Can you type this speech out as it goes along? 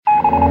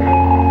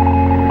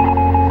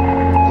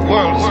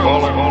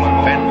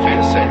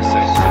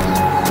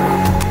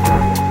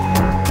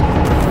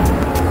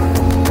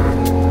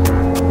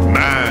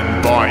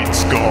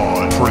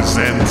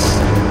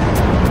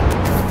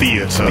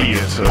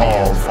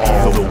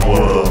of the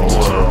world.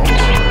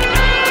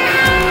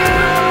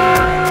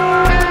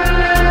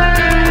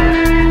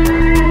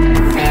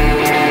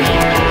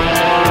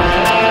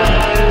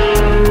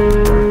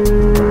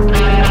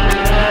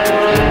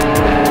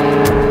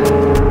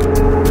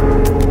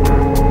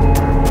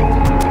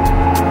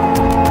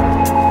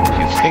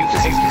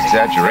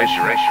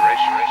 Exaggeration.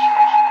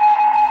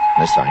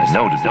 This I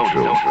know to be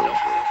true.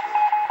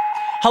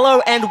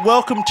 Hello and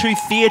welcome to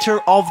Theatre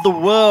of the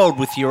World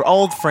with your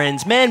old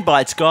friends Man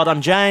Bites God.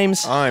 I'm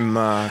James. I'm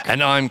Mark.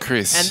 And I'm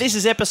Chris. And this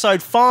is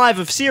episode 5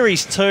 of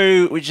series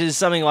 2, which is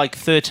something like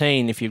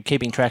 13 if you're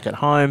keeping track at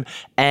home.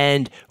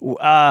 And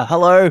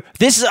hello,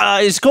 this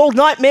is called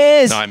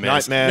Nightmares.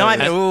 Nightmares.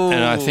 Nightmares.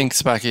 And I think,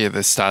 Sparky, at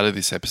the start of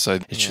this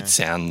episode, it should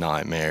sound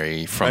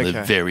nightmare-y from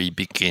the very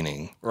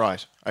beginning.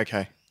 Right,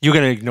 okay. You're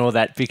going to ignore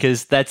that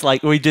because that's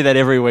like, we do that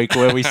every week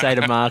where we say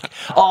to Mark,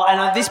 oh,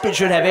 and this bit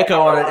should have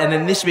echo on it, and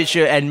then this bit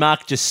should, and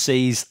Mark just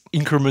sees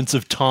increments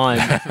of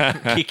time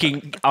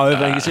kicking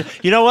over. And he says,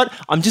 you know what?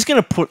 I'm just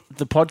going to put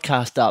the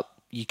podcast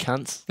up, you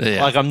cunts.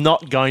 Yeah. Like, I'm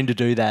not going to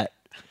do that.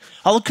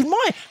 Oh, could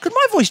my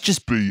voice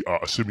just Be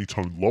a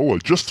semitone lower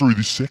just through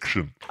this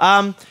section.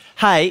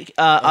 Hey,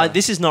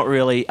 this is not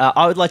really.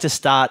 I would like to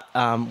start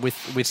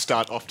with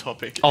Start off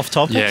topic. off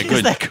topic. Yeah, Is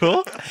good. that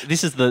cool?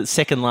 This is the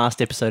second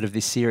last episode of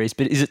this series,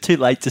 but is it too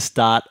late to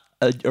start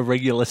a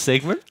regular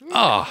segment?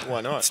 Oh,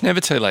 Why not? It's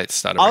never too late to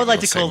start a I would like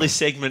to regular call this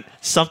segment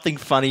 "Something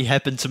Funny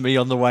Happened to Me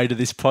on the Way to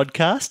this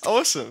podcast."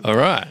 Awesome. All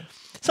right.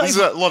 So This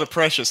is a lot of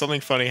pressure.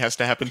 Something funny has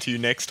to happen to you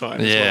next time.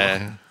 as well.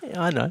 Yeah.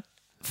 yeah, I know.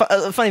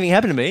 A funny thing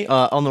happened to me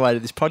on the way to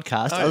this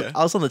podcast. Oh, yeah.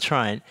 I was on the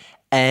train,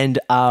 and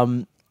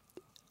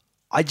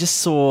I just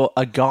saw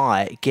a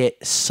guy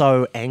get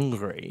so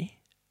angry.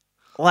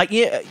 Like,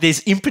 yeah,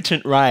 there's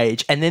impotent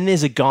rage, and then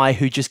there's a guy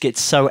who just gets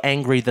so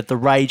angry that the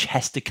rage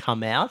has to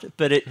come out,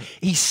 but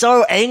he's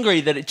so angry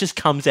that it just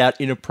comes out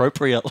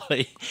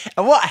inappropriately.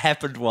 And what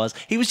happened was,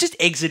 he was just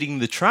exiting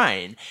the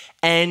train,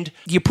 and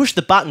you push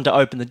the button to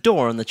open the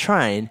door on the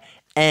train,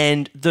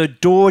 and the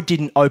door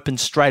didn't open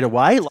straight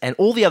away, and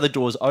all the other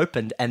doors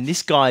opened, and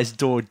this guy's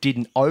door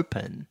didn't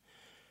open.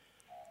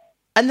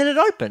 And then it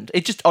opened.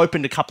 It just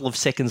opened a couple of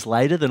seconds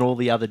later than all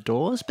the other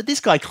doors. But this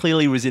guy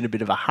clearly was in a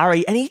bit of a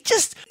hurry, and you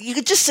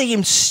could just see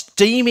him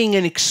steaming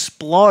and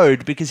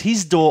explode because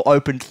his door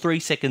opened 3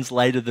 seconds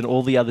later than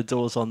all the other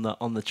doors on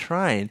the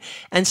train.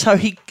 And so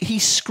he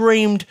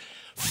screamed,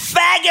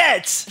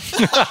 "Faggot!"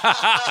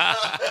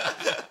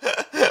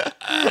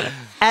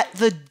 at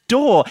the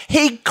door.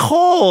 He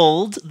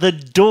called the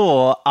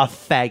door a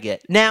faggot.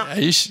 Now,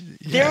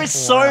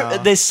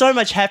 there's so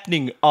much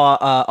happening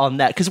on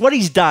that, because what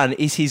he's done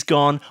is he's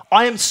gone,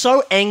 I am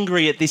so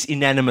angry at this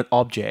inanimate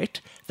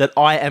object that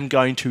I am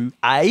going to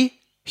A,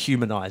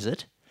 humanize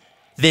it,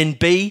 then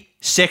B,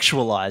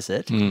 sexualize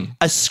it,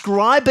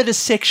 ascribe it a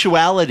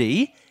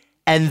sexuality,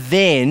 and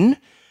then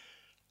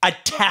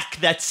attack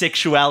that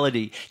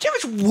sexuality. Do you know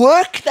how much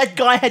work that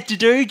guy had to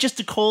do just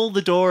to call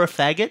the door a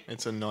faggot?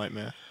 It's a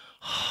nightmare.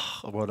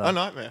 Well done. A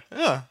nightmare.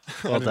 Yeah.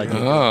 Well done.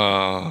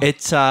 Oh.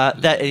 It's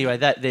that anyway.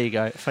 That there you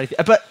go. Funny thing.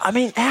 But I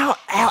mean, how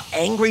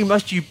angry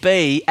must you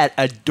be at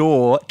a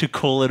door to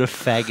call it a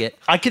faggot?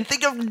 I can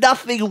think of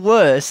nothing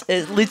worse.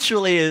 It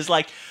literally is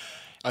like,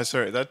 Oh,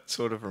 sorry, that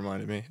sort of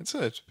reminded me. It's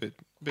a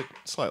bit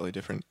slightly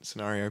different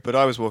scenario, but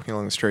I was walking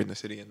along the street in the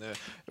city, and it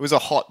was a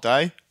hot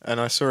day, and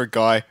I saw a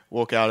guy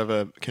walk out of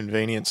a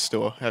convenience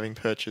store having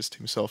purchased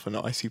himself an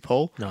icy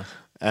pole. Nice.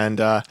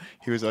 And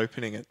he was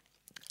opening it,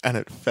 and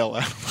it fell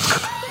out.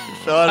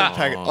 Fell out of the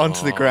packet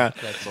onto the ground.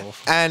 That's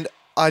awful. And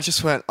I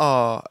just went, like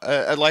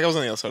I was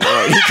on the other side of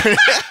the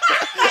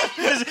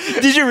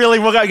road. Did you really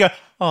walk out and go,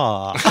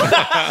 oh,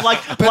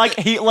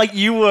 like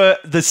you were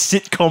the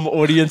sitcom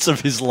audience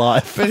of his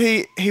life? But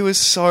he was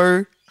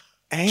so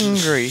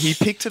angry. He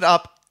picked it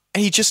up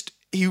and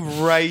he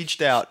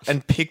raged out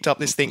and picked up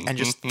this thing and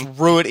just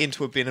threw it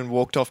into a bin and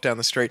walked off down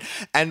the street.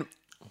 And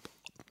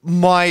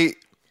my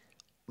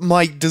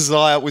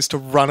desire was to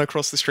run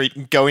across the street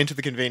and go into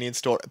the convenience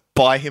store,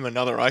 buy him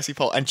another icy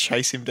pole and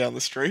chase him down the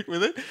street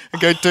with it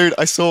and go, dude,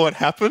 I saw what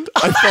happened.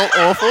 I felt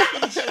awful.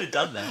 You should have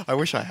done that. I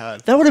wish I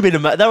had. That would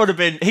have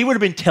been. He would have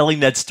been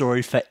telling that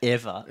story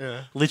forever.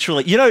 Yeah.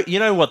 Literally. You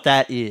know what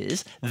that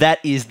is? That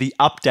is the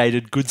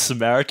updated Good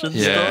Samaritan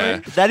Yeah.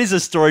 story. That is a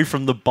story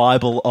from the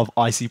Bible of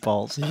icy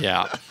poles.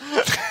 Yeah.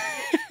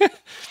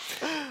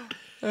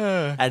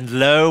 And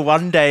lo,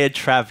 one day a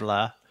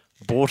traveller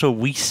bought a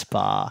wee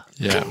spa.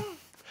 Yeah.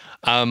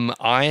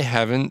 I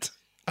haven't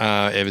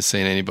ever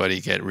seen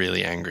anybody get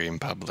really angry in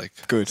public.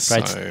 Good.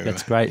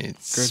 That's great.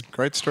 It's,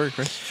 Great story,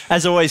 Chris.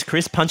 As always,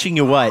 Chris, punching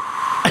your weight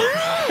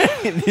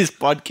in this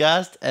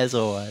podcast, as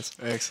always.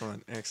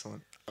 Excellent.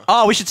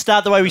 Oh, we should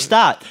start the way we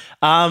start,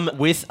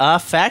 with our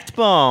fact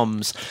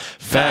bombs.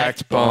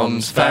 Fact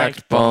bombs.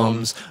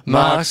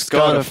 Mark's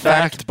got a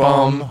fact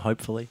bomb.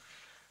 Hopefully.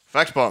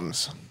 Fact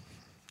bombs.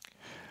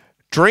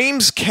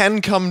 Dreams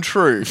can come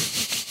true.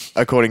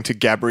 According to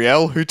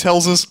Gabrielle, who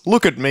tells us,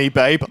 look at me,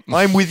 babe,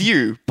 I'm with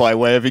you, by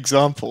way of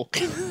example.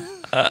 It's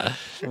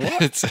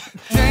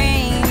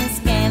Dreams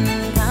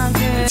can come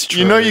true. It's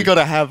true. You know you got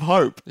to have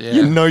hope. Yeah.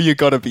 You know you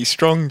got to be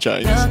strong,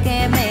 James.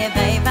 Okay,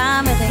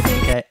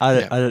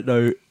 I don't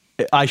know.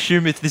 I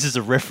assume if this is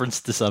a reference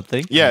to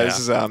something. Yeah, this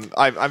is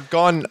I've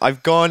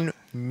gone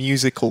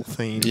musical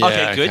themed. Yeah,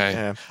 Okay,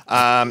 good.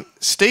 Yeah.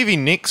 Stevie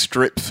Nicks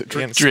drips.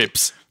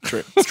 Drips.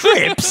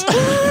 Drips.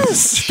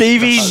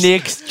 Stevie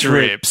Nicks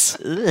drips.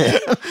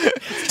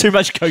 Too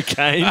much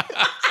cocaine.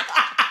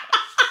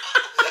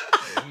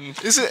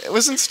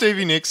 Wasn't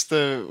Stevie Nicks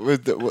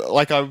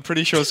like I'm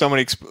pretty sure someone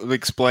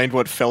explained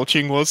what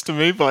felching was to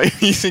me by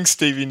using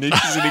Stevie Nicks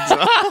as an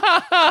example.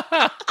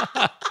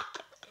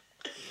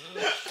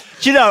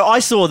 Do you know, I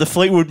saw the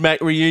Fleetwood Mac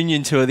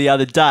reunion tour the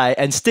other day,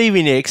 and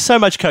Stevie Nicks, so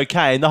much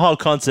cocaine, the whole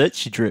concert,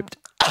 she dripped.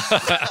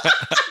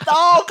 The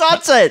whole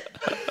concert.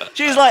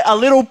 She was like a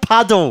little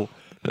puddle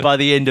by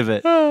the end of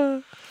it.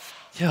 Oh,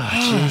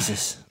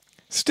 Jesus.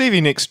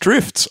 Stevie Nicks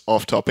drifts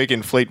off topic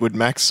in Fleetwood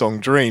Mac's song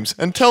Dreams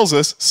and tells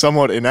us,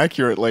 somewhat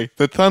inaccurately,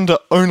 that thunder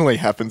only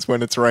happens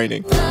when it's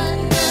raining.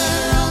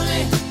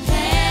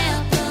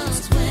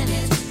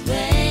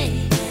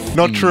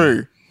 Not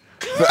true.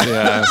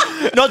 Yeah.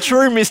 Not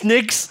true, Miss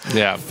Nicks.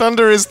 Yeah.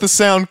 Thunder is the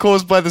sound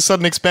caused by the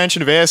sudden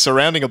expansion of air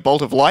surrounding a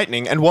bolt of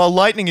lightning, and while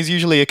lightning is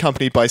usually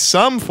accompanied by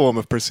some form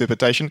of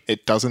precipitation,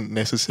 it doesn't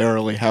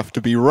necessarily have to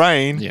be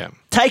rain. Yeah.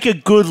 Take a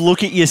good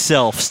look at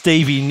yourself,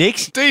 Stevie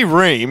Nicks.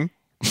 Dream.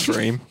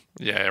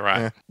 Yeah,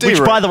 right. Which,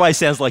 by the way,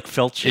 sounds like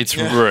felching. It's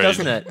rude.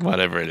 Doesn't it?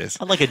 Whatever it is.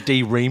 I'd like a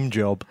D-Ream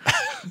job.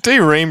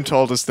 D-Ream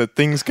told us that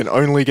things can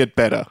only get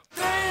better.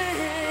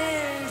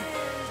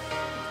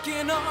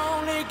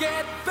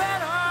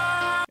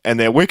 And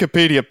their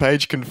Wikipedia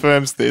page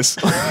confirms this.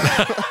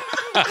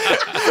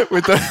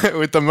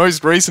 with the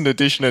most recent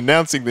edition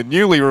announcing the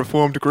newly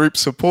reformed group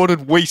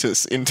supported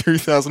Wheatus in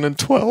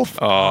 2012.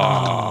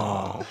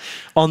 Oh.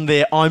 On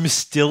their I'm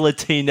Still a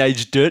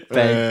Teenage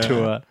Dirtbag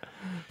tour.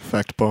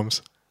 Fact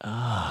bombs.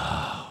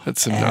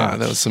 That's some that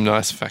was some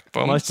nice fact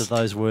bombs. Most of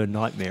those were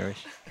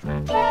nightmarish.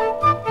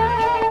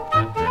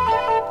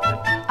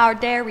 Our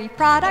dairy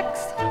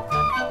products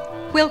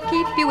will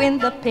keep you in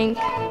the pink.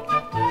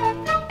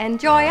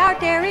 Enjoy our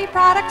dairy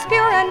products,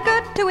 pure and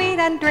good to eat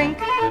and drink.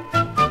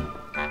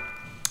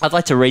 I'd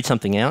like to read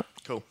something out.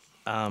 Cool.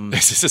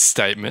 This is a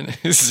statement.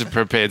 This is a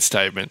prepared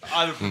statement.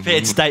 I have a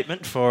prepared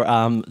statement for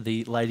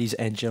the ladies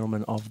and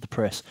gentlemen of the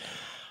press.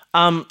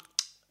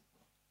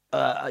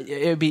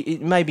 It'd be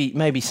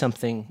maybe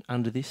something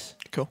under this.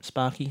 Cool.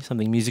 Sparky,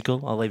 something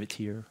musical. I'll leave it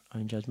to your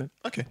own judgment.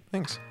 Okay,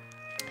 thanks.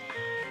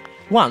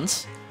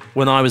 Once,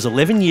 when I was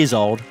 11 years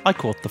old, I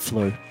caught the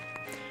flu.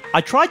 I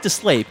tried to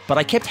sleep, but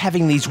I kept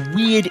having these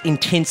weird,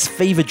 intense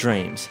fever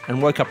dreams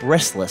and woke up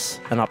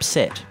restless and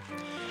upset.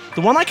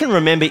 The one I can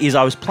remember is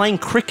I was playing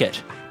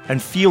cricket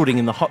and fielding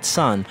in the hot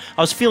sun.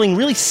 I was feeling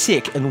really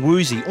sick and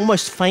woozy,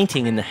 almost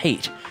fainting in the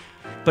heat,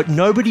 but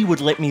nobody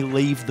would let me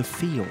leave the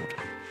field.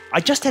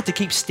 I just had to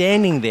keep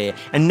standing there,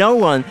 and no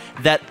one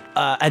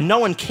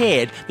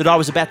cared that I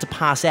was about to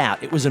pass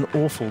out. It was an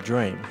awful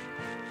dream.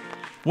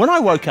 When I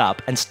woke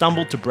up and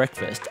stumbled to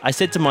breakfast, I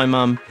said to my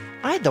mum,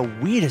 I had the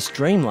weirdest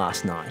dream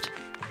last night.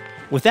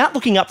 Without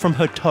looking up from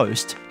her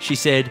toast, she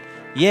said,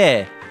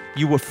 yeah,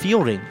 you were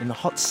fielding in the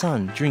hot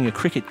sun during a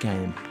cricket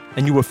game,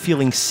 and you were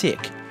feeling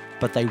sick,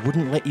 but they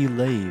wouldn't let you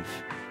leave.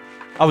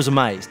 I was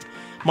amazed.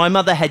 My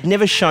mother had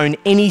never shown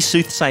any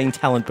soothsaying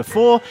talent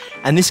before,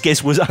 and this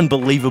guess was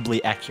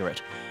unbelievably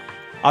accurate.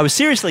 I was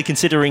seriously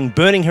considering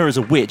burning her as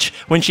a witch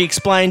when she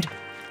explained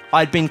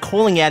I'd been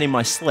calling out in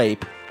my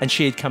sleep and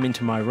she had come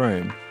into my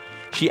room.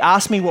 She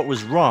asked me what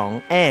was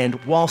wrong, and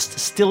whilst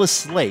still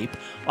asleep,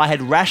 I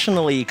had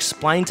rationally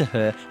explained to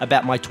her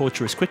about my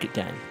torturous cricket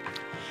game.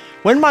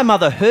 When my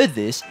mother heard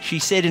this, she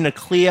said in a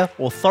clear,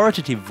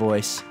 authoritative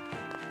voice,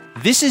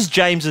 "This is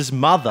James's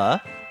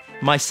mother.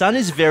 My son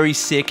is very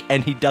sick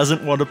and he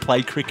doesn't want to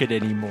play cricket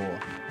anymore."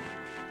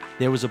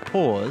 There was a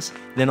pause,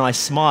 then I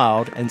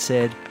smiled and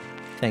said,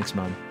 "Thanks,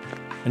 Mum,"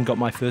 and got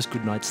my first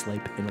good night's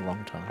sleep in a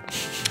long time.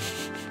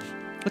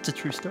 That's a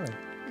true story.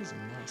 It's a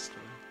nice story.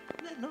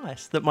 Isn't that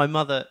nice that my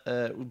mother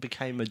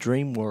became a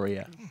dream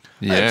warrior?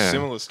 I have Yeah.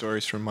 similar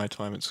stories from my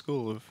time at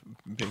school of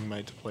being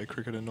made to play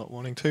cricket and not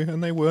wanting to,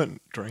 and they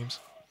weren't dreams.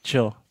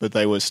 Sure. But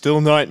they were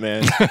still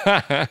nightmares.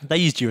 They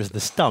used you as the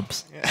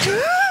stumps.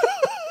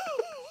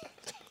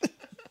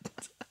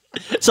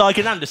 So I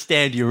can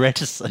understand your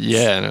reticence.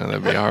 Yeah, no,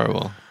 that'd be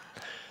horrible.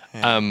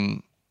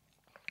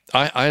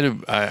 I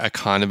had a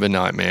kind of a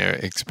nightmare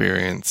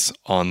experience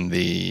on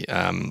the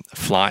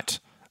flight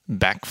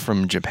back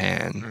from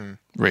Japan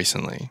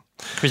recently.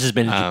 Chris has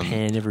been to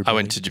Japan, everybody. I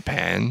went to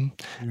Japan,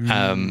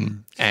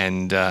 and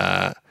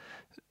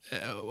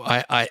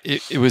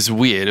it was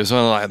weird. It was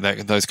one of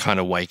like those kind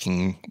of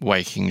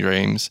waking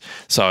dreams.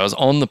 So I was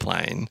on the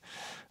plane.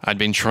 I'd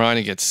been trying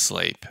to get to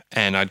sleep,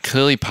 and I'd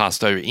clearly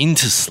passed over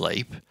into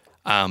sleep,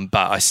 but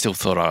I still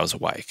thought I was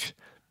awake.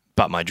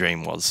 But my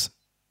dream was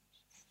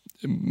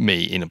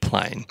me in a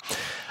plane.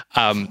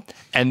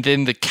 And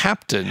then the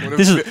captain...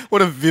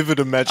 What a vivid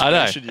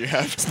imagination you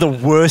have. It's the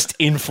worst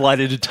in-flight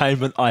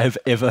entertainment I have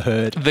ever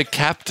heard. The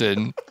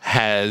captain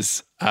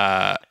has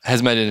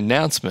made an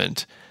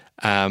announcement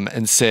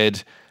and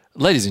said,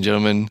 "Ladies and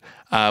gentlemen,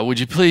 would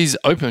you please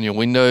open your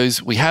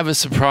windows? We have a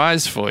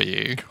surprise for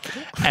you."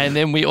 And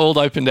then we all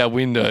opened our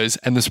windows,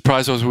 and the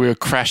surprise was we were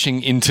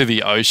crashing into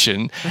the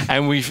ocean,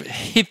 and we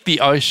hit the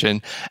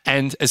ocean.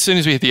 And as soon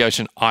as we hit the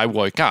ocean, I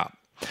woke up,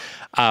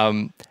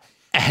 and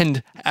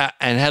had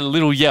a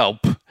little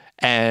yelp,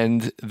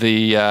 and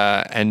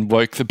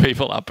woke the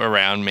people up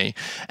around me.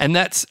 And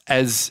that's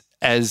as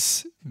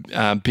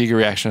big a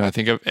reaction I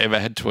think I've ever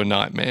had to a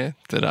nightmare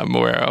that I'm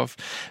aware of.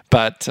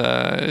 But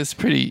it's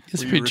pretty Were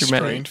you pretty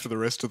restrained dramatic. for the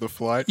rest of the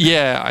flight?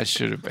 Yeah, I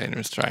should have been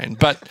restrained.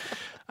 But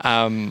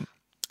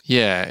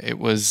yeah, it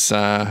was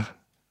a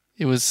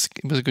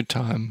good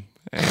time,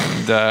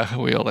 and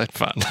we all had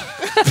fun.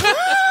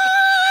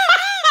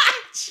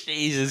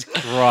 Jesus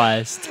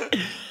Christ.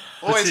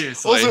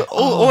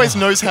 Always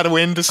knows how to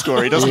end a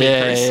story, doesn't he,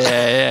 Yeah, Chris?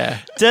 yeah.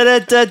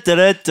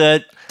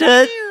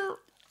 Da-da-da-da-da-da.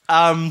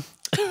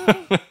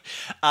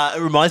 It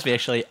reminds me,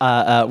 actually,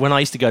 when I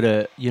used to go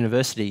to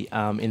university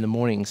in the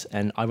mornings,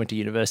 and I went to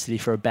university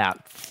for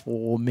about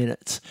 4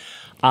 minutes,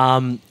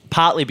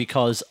 partly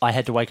because I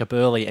had to wake up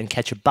early and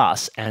catch a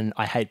bus, and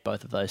I hate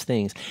both of those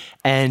things.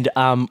 And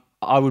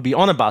I would be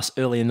on a bus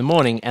early in the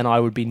morning, and I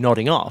would be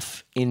nodding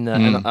off and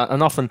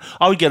often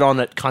I would get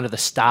on at kind of the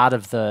start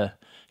of the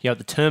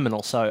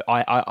terminal, so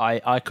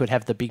I could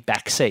have the big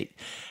back seat,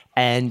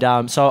 and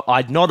so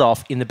I'd nod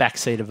off in the back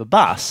seat of a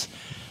bus.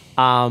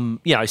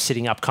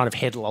 Sitting up, kind of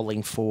head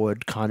lolling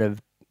forward, kind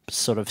of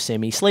sort of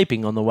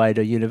semi-sleeping on the way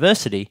to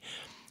university.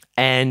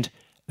 And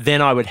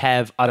then I would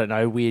have, I don't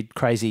know, weird,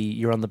 crazy,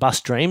 you're on the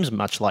bus dreams,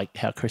 much like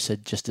how Chris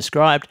had just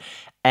described.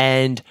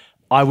 And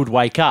I would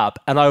wake up,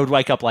 and I would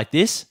wake up like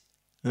this.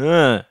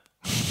 And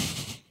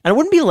it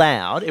wouldn't be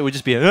loud. It would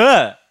just be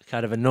kind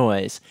of a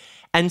noise.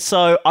 And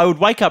so I would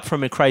wake up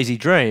from a crazy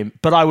dream,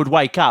 but I would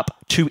wake up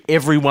to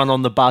everyone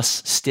on the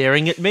bus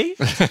staring at me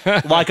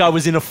like I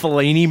was in a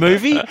Fellini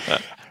movie.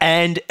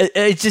 And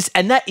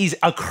that is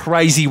a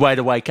crazy way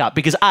to wake up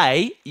because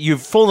A,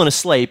 you've fallen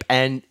asleep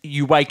and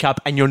you wake up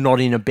and you're not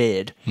in a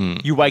bed.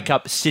 You wake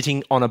up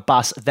sitting on a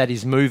bus that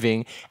is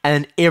moving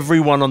and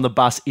everyone on the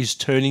bus is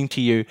turning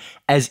to you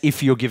as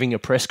if you're giving a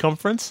press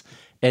conference.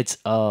 It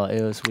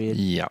was weird.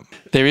 Yeah.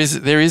 There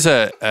is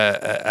a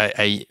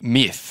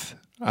myth.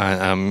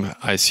 I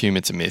assume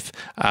it's a myth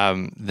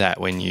that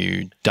when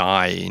you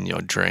die in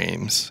your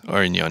dreams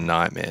or in your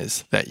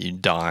nightmares, that you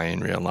die in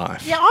real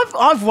life. Yeah,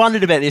 I've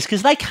wondered about this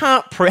because they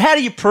can't prove. How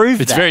do you prove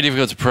that? It's very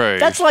difficult to prove.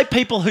 That's like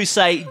people who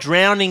say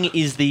drowning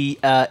is the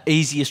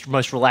easiest,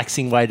 most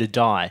relaxing way to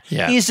die.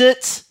 Yeah. Is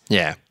it?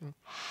 Yeah.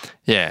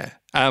 Yeah.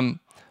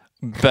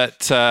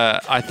 But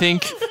I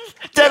think...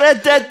 Hey!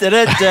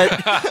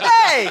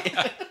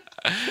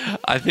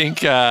 I think...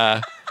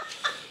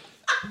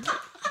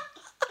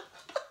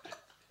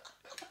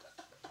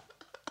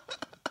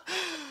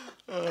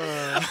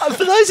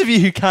 For those of you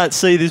who can't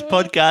see this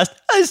podcast,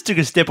 I just took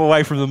a step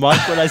away from the mic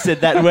when I said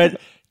that and went,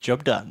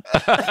 job done.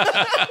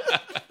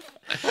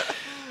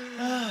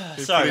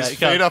 Sorry, Put his mate.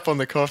 Go feet on. up on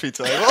the coffee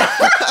table.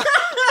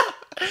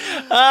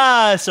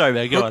 Sorry,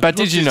 mate. Go on. But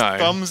did you His know...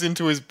 thumbs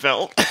into his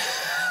belt.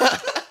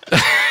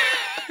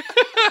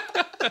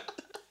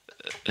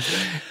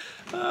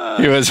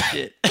 He was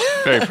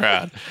very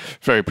proud.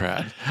 Very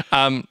proud.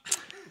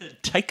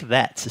 Take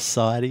that,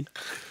 society.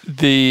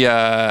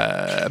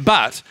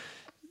 But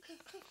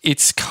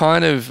it's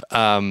kind of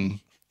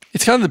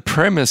the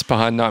premise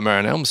behind Nightmare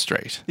on Elm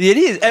Street. It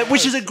is,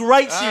 which is a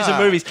great series of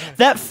movies.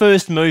 That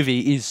first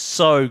movie is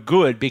so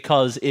good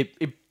because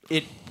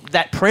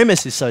that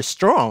premise is so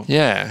strong.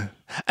 Yeah.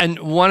 And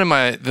one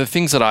of the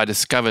things that I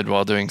discovered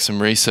while doing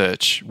some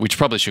research, which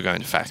probably should go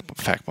into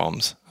fact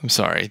bombs, I'm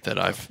sorry that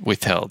I've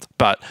withheld,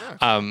 but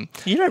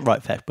You don't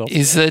write fact bombs.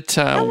 is that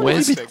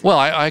Wes? Well,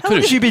 I How could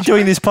long have you have. been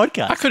doing this I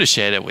podcast? could have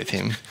shared it with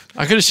him.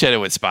 I could have shared it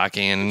with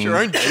Sparky, and Your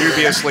own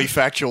dubiously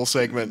factual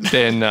segment.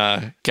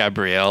 then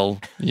Gabrielle,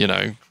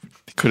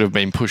 could have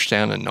been pushed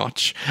down a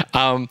notch.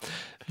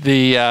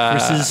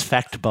 Chris's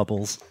fact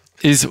bubbles.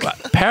 Is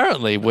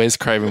apparently Wes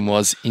Craven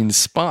was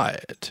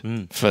inspired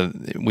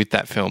with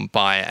that film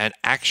by an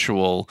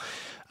actual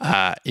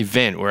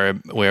event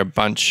where a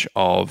bunch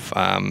of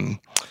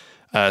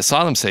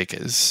asylum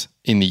seekers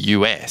in the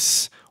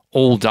US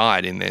all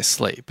died in their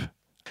sleep.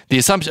 The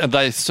assumption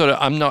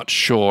I'm not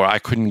sure. I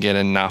couldn't get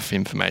enough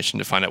information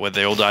to find out whether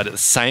they all died at the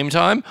same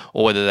time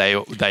or whether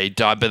they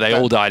died, but they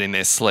all died in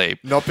their sleep.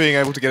 Not being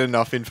able to get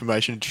enough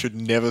information should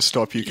never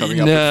stop you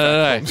coming up No, with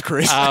no, fact no. bombs,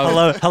 Chris.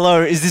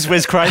 Hello, is this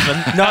Wes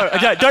Craven? No,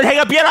 don't hang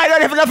up yet. I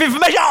don't have enough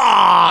information.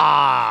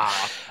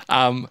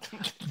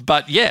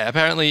 But yeah,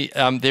 apparently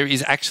there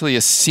is actually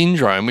a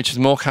syndrome which is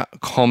more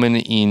common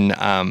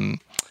in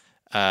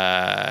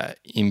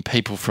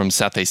people from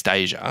Southeast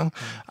Asia,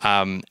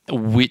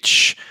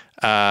 which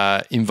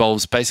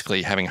involves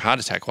basically having a heart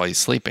attack while you're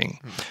sleeping,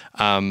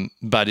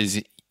 but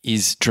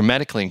is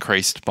dramatically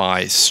increased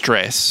by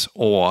stress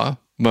or,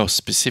 more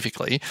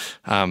specifically,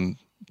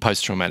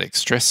 post-traumatic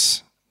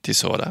stress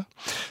disorder.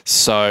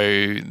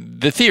 So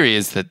the theory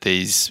is that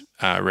these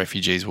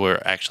refugees were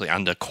actually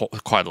under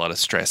quite a lot of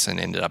stress and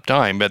ended up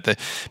dying. But the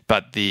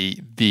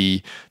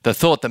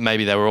thought that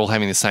maybe they were all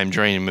having the same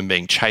dream and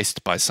being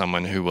chased by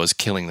someone who was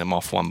killing them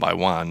off one by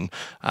one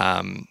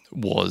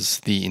was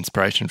the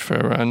inspiration for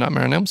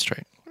Nightmare on Elm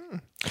Street.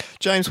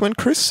 James, when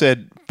Chris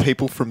said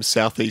people from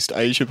Southeast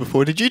Asia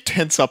before, did you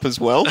tense up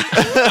as well?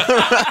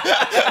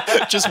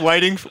 Just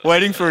waiting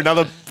for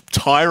another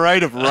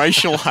tirade of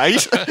racial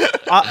hate.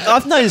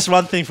 I've noticed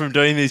one thing from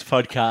doing these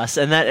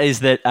podcasts, and that is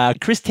that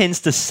Chris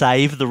tends to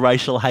save the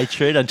racial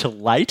hatred until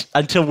late,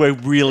 until we're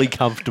really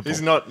comfortable.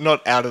 He's not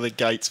out of the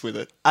gates with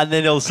it. And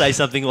then he'll say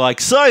something like,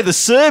 "So the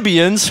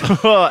Serbians,"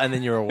 and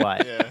then you're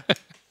away.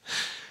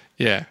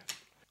 Yeah.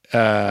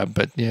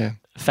 But yeah.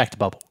 Fact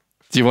bubble.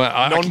 Do you want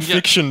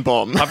Non-fiction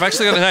bomb. I've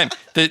actually got a name.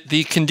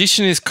 The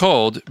condition is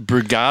called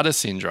Brugada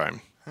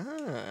syndrome,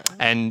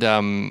 and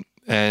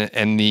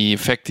the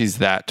effect is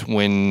that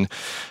when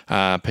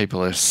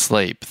people are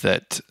asleep,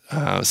 that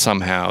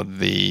somehow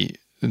the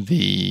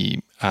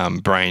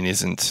brain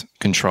isn't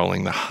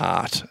controlling the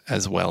heart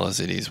as well as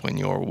it is when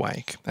you're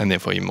awake, and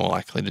therefore you're more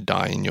likely to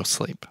die in your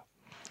sleep.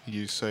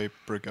 You say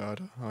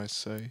brigada, I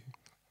say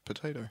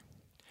potato.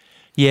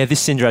 Yeah, this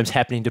syndrome's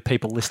happening to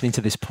people listening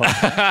to this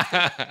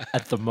podcast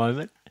at the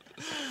moment.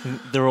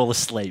 They're all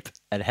asleep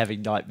and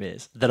having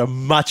nightmares that are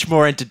much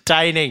more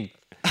entertaining.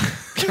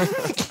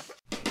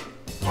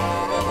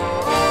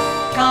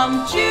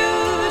 Come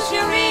choose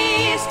your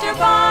Easter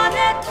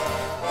bonnet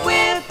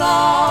with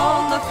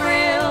all the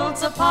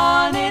frills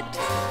upon it.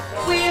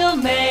 We'll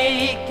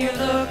make you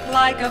look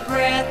like a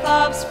breath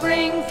of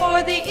spring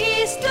for the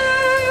Easter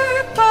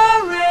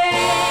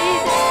parade.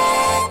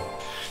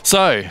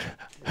 So,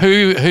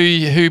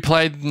 who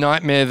played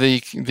Nightmare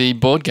the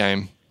board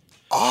game?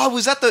 Oh,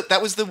 was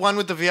that was the one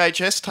with the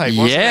VHS tape,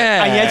 wasn't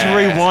Yeah. And you had to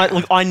rewind.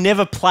 Look, I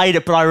never played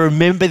it, but I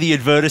remember the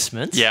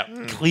advertisements. Yeah.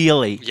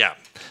 Clearly. Yeah.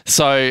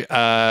 So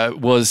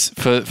was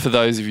for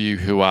those of you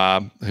who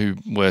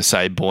were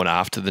say born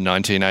after the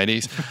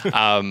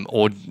 1980s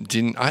or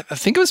didn't, I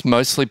think it was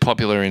mostly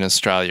popular in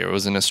Australia. It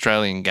was an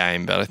Australian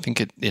game, but I think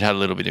it had a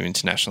little bit of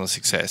international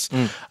success.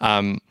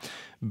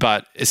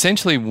 But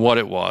essentially what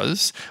it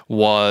was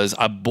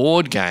a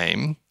board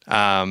game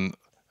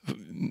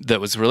that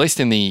was released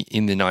in the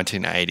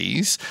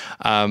 1980s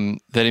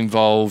that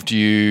involved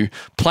you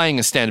playing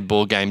a standard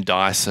board game,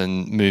 dice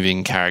and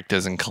moving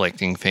characters and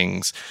collecting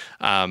things.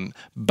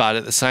 But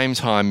at the same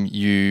time,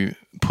 you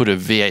put a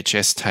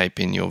VHS tape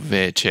in your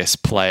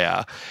VHS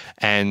player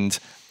and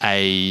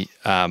a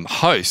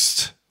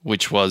host,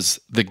 which was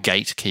the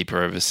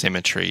gatekeeper of a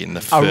cemetery in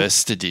the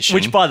first edition.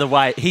 Which, by the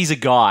way, he's a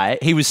guy.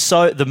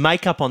 The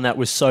makeup on that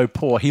was so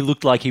poor. He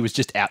looked like he was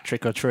just out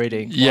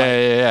trick-or-treating.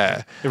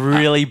 Yeah. A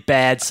really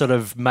bad sort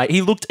of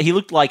he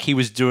looked like he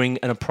was doing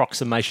an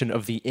approximation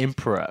of the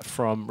Emperor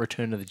from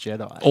Return of the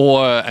Jedi.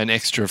 Or an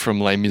extra from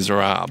Les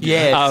Miserables.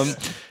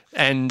 Yes.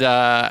 And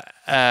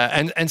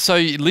so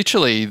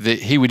literally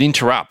he would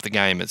interrupt the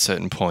game at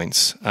certain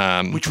points,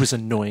 Which was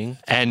annoying.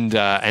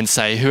 and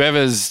say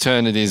whoever's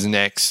turn it is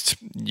next,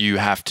 you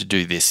have to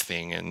do this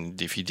thing,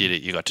 and if you did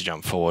it, you got to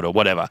jump forward or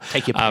whatever.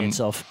 Take your pants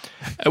off.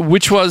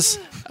 Which was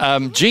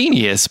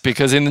genius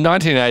because in the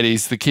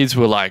 1980s the kids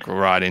were like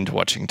right into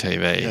watching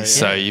TV.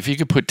 So if you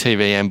could put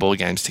TV and board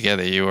games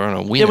together, you were on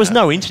a winner. There was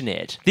no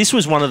internet. This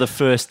was one of the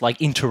first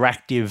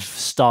interactive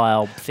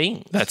style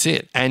things. That's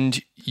it.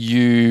 And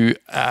you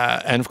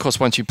and of course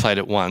once you played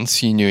it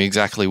once, you knew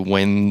exactly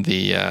when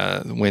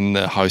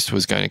the host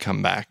was going to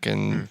come back,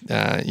 and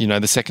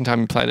the second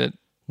time you played it,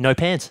 No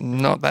pants.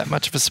 not that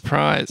much of a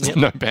surprise.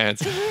 No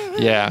pants.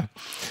 Yeah.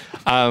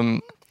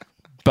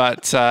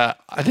 But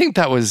I think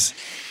that was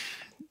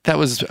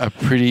a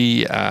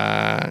pretty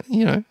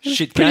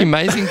Shit pretty game.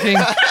 amazing thing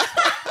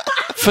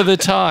for the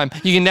time.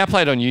 You can now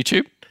play it on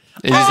YouTube.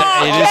 It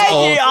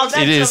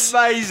is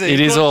amazing. It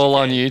is all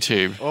on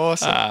YouTube.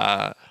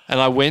 Awesome. And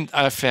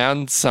I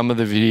found some of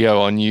the video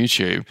on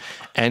YouTube,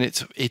 and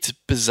it's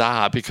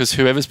bizarre because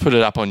whoever's put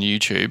it up on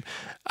YouTube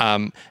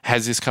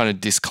has this kind of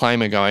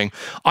disclaimer going,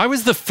 I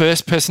was the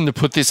first person to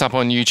put this up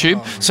on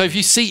YouTube. So if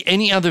you see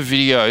any other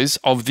videos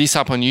of this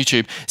up on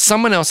YouTube,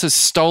 someone else has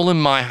stolen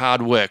my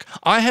hard work.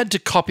 I had to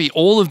copy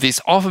all of this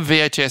off a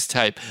VHS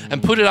tape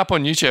and put it up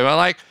on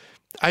YouTube.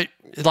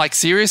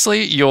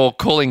 Seriously, you're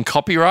calling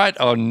copyright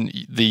on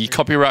the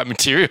copyright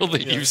material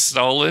that you've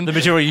stolen? The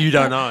material you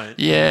don't own.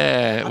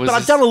 Yeah. But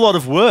I've done a lot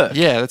of work.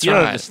 Yeah, that's you right.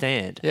 don't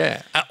understand.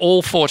 Yeah.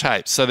 All 4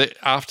 tapes. So that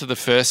after the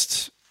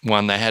first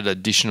one, they had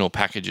additional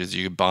packages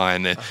you could buy,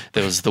 and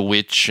there was the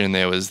witch, and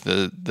there was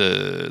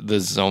the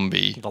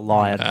zombie. The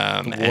lion,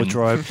 the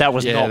wardrobe. That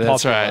was not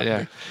that's popular.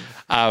 right,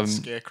 yeah.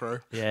 Scarecrow.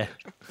 Yeah.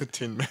 The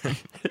Tin Man.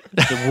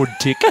 The wood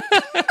tick.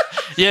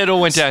 Yeah, it all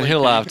went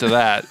downhill after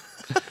that.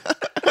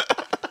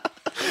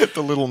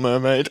 The Little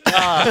Mermaid.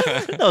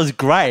 That was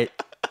great.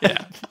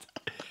 Yeah.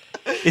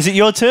 Is it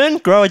your turn?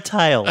 Grow a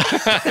tail.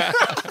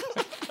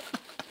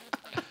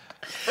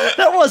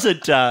 That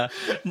wasn't...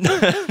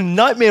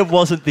 Nightmare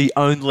wasn't the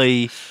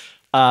only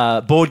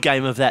board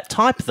game of that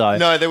type, though.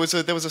 No, there was a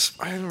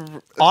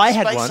I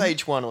had Space one.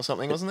 Age one or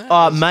something, wasn't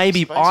there?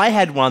 Maybe Space I Age?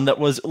 had one that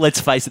was. Let's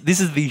face it, this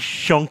is the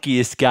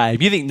shonkiest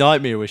game. You think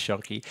Nightmare was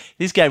shonky?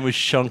 This game was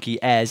shonky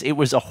as it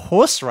was a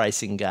horse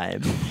racing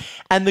game,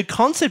 and the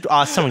concept.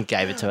 Someone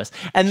gave it to us,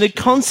 and the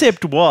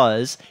concept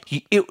was.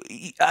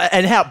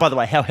 And how? By the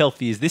way, how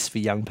healthy is this for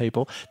young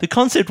people? The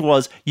concept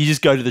was you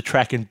just go to the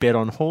track and bet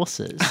on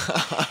horses,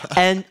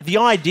 and the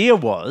idea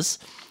was.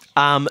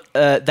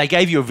 They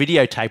gave you a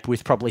videotape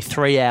with probably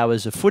 3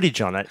 hours of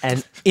footage on it,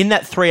 and in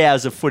that 3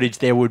 hours of footage,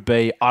 there would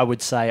be, I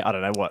would say, I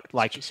don't know what,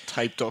 like Just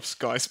taped off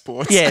Sky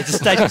Sports. yeah, it's a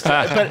stage,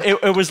 but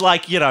it was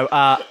like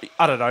I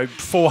don't know,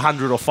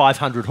 400 or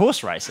 500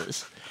 horse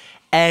races.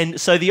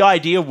 And so the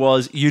idea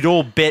was you'd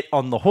all bet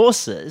on the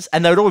horses,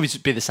 and they would always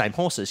be the same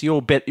horses. You all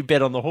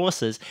bet on the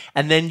horses,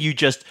 and then you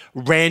just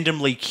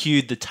randomly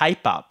queued the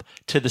tape up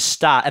to the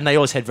start, and they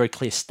always had very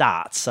clear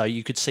starts, so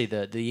you could see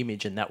the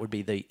image, and that would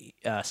be the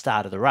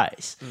start of the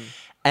race.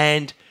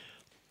 And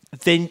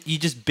then you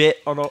just bet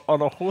on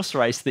a horse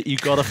race that you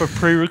got off a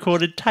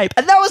pre-recorded tape,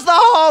 and that was the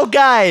whole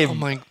game. Oh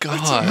my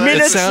god!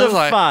 Minutes It sounds of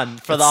like- fun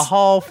for the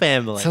whole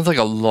family. Sounds like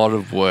a lot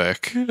of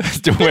work to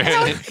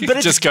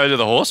it's- just go to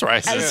the horse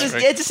races.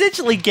 It's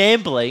essentially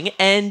gambling,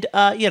 and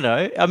I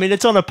mean,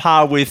 it's on a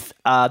par with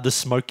the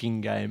smoking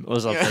game or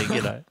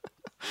something.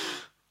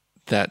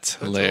 That's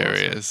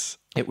hilarious.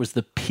 It was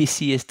the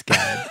pissiest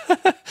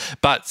game.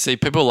 But see,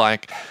 people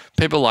like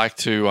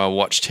to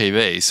watch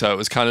TV, so it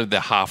was kind of the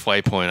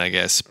halfway point, I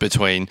guess,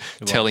 between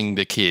telling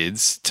the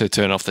kids to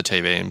turn off the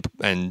TV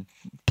and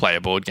play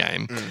a board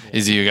game.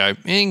 Is you go, you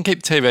can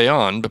keep TV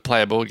on, but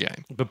play a board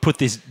game. But put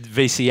this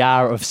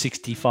VCR of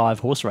 65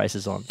 horse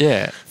races on.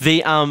 Yeah,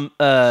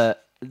 The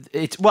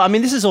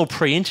this is all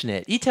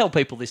pre-internet. You tell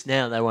people this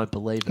now, and they won't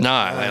believe it.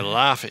 no, they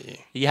laugh at you.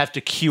 You have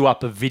to queue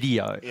up a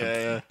video.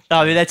 Yeah.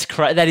 I mean, that's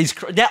crazy. That is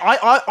crazy.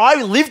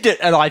 I lived it,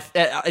 and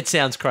it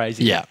sounds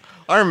crazy. Yeah,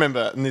 I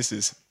remember, and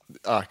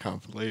I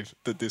can't believe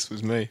that this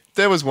was me.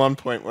 There was one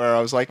point where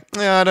I was like,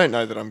 I don't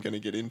know that I'm going to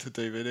get into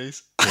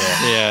DVDs.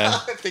 yeah,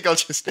 I think I'll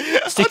just Stick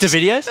to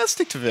videos? I'll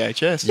stick to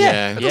VHS.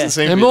 yeah. It doesn't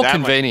seem They're to be more that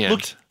much-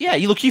 convenient,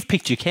 You've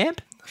picked your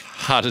camp.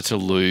 harder to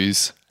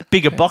lose.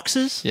 Bigger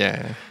boxes.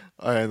 Yeah.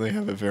 I only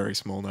have a very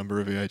small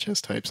number of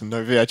VHS tapes and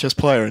no VHS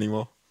player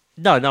anymore.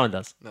 No one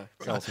does. No.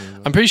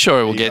 I'm pretty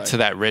sure it will get eBay. to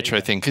that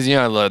retro thing because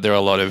there are a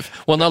lot of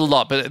not a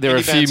lot, but there are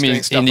a few Indie bands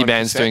doing stuff indie on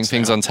bands doing cassettes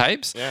things now. on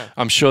tapes. Yeah.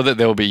 I'm sure that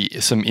there will be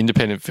some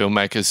independent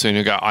filmmakers soon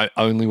who go, I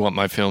only want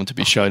my film to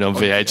be shown on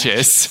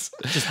VHS.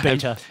 Just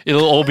beta.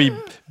 It'll all be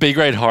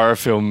B-grade horror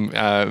film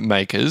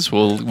makers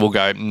will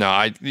go,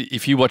 no,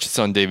 if you watch this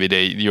on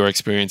DVD, your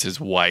experience is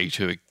way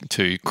too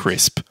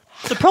crisp.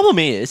 The problem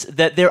is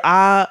that there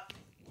are,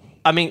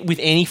 I mean, with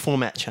any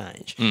format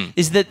change,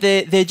 is that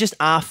there just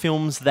are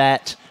films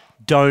that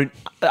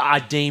are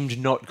deemed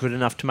not good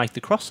enough to make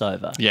the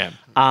crossover. Yeah.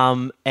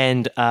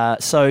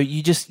 So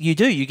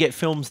you get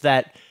films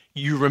that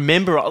you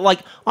remember. Like,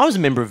 I was a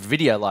member of a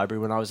video library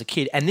when I was a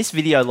kid, and this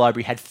video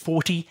library had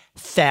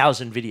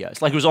 40,000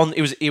 videos. Like,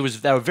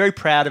 they were very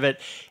proud of it.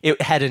 It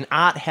had an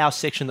art house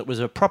section that was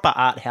a proper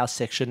art house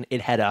section.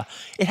 It had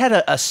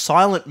a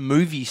silent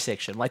movie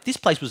section. Like, this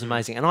place was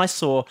amazing, and I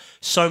saw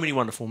so many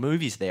wonderful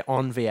movies there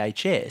on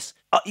VHS.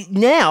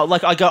 Now,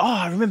 like, I go,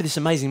 I remember this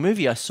amazing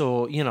movie I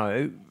saw,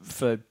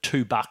 for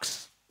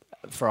 $2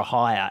 for a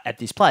hire at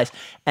this place,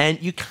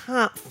 and you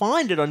can't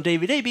find it on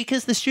DVD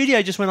because the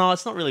studio just went,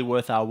 it's not really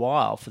worth our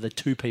while for the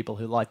two people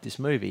who like this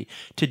movie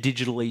to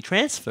digitally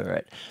transfer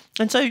it.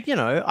 And so,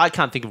 I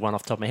can't think of one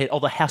off the top of my head,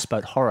 although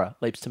Houseboat Horror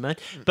leaps to mind.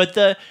 But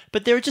there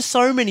are just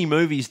so many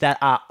movies that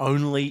are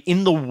only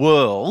in the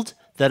world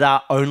that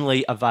are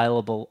only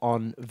available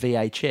on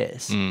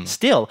VHS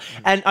still.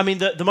 And I mean,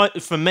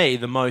 for me,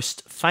 the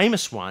most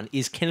famous one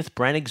is Kenneth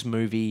Branagh's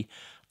movie,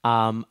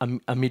 A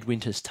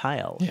Midwinter's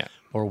Tale. Yeah.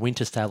 Or A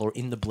Winter's Tale, or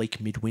In the Bleak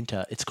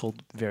Midwinter. It's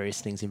called various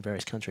things in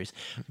various countries.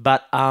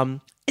 But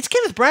it's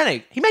Kenneth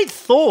Branagh. He made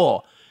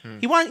Thor.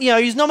 He won, he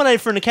was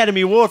nominated for an Academy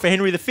Award for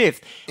Henry V.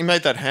 He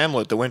made that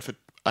Hamlet that went for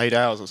 8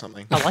 hours or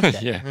something. I like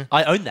that. Yeah.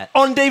 I own that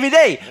on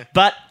DVD.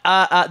 But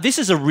this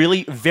is a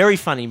really very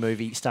funny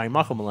movie starring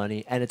Michael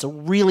Maloney, and it's a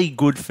really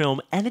good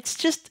film. And it's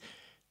just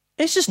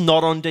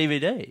not on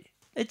DVD.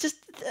 It's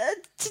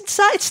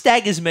insane. It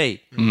staggers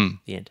me. The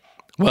end.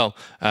 Well,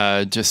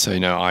 just so you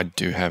know, I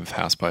do have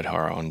Houseboat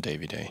Horror on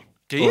DVD.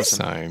 Do you?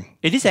 So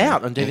It is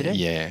out on DVD.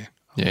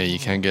 yeah, you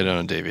can get it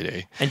on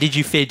DVD. And did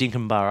you fair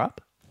dinkum bar up?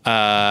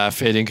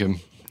 Fair dinkum.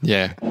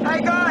 Yeah.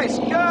 Hey guys,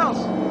 girls,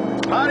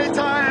 it's party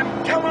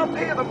time. Come up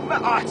here.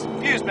 It's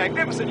Views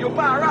Magnificent. You'll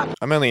bar up.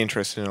 I'm only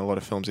interested in a lot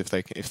of films if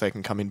they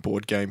can come in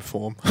board game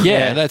form.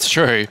 Yeah, that's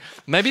true.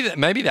 Maybe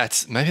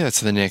that's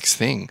the next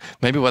thing.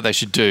 Maybe what they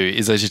should do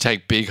is they should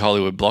take big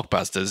Hollywood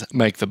blockbusters,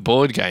 make the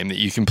board game that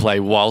you can play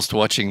whilst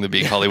watching the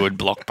big Hollywood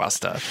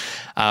blockbuster.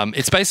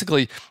 It's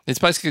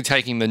basically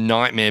taking the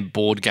Nightmare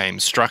board game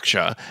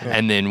structure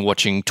and then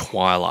watching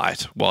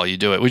Twilight while you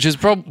do it, which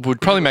is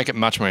would probably make it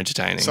much more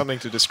entertaining. Something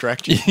to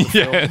distract you. From the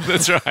film. Yeah,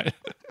 that's right.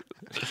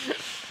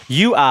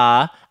 You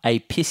are a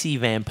pissy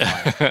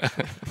vampire.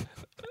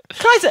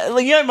 Can I say,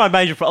 like, you know, my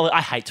major problem?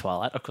 I hate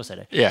Twilight. Of course I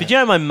do. Yeah. But you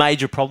know my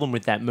major problem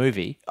with that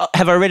movie?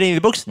 Have I read any of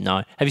the books? No.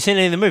 Have you seen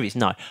any of the movies?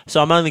 No.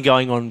 So I'm only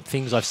going on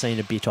things I've seen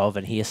a bit of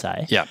and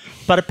hearsay. Yeah.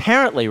 But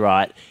apparently,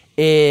 right,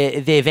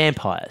 they're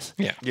vampires.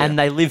 Yeah. And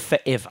they live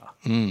forever.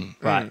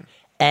 Right.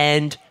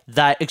 And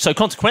so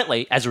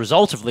consequently, as a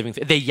result of living,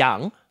 they're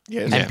young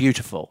and Yeah.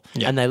 beautiful,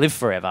 Yeah. and they live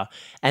forever.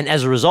 And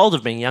as a result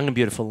of being young and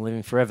beautiful and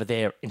living forever,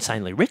 they're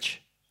insanely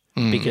rich.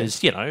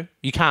 Because, you know,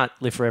 you can't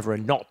live forever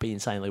and not be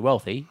insanely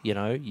wealthy. You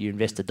know, you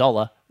invest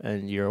 $1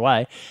 and you're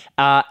away.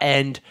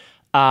 And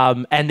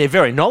they're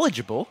very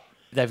knowledgeable.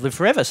 They've lived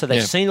forever. So they've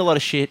Yeah. seen a lot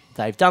of shit.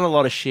 They've done a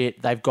lot of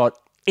shit. They've got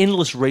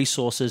endless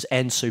resources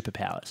and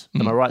superpowers.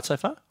 Am I right so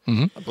far?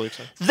 I believe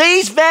so.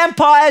 These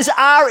vampires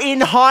are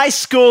in high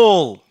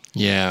school.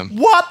 Yeah.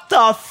 What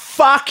the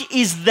fuck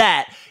is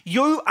that?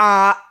 You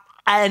are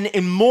an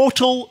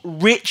immortal,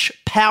 rich,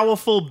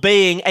 powerful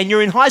being, and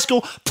you're in high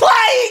school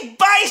playing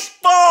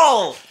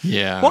baseball.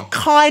 Yeah. What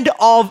kind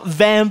of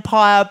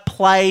vampire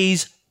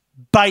plays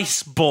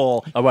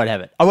baseball? I won't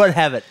have it. I won't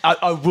have it.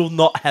 I will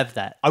not have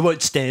that. I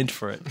won't stand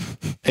for it.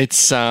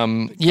 It's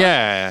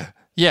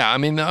yeah. I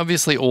mean,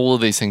 obviously, all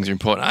of these things are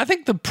important. I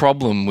think the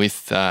problem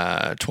with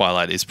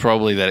Twilight is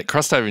probably that it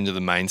crossed over into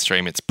the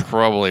mainstream. It's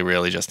probably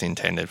really just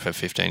intended for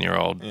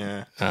 15-year-old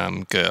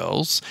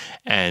girls,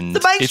 and The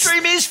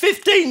mainstream is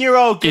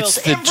 15-year-old girls.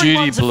 it's the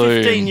Everyone's Judy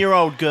Blume. a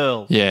 15-year-old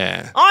girl.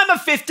 Yeah, I'm a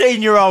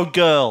 15-year-old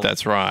girl.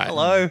 that's right.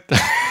 Hello.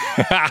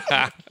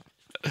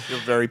 You're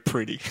very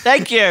pretty.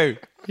 Thank you.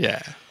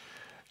 Yeah,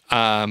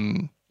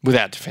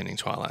 without defending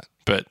Twilight,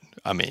 but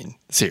I mean,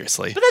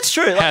 seriously, But that's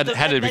true. How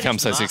did it become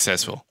so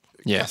successful?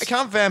 Yes.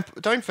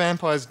 Don't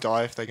vampires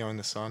die if they go in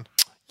the sun?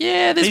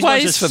 Yeah, there's These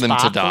ones ways are for them to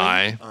sparkly.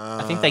 die.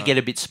 I think they get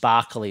a bit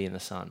sparkly in the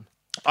sun.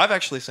 I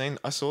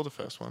saw the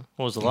first one.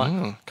 What was it like?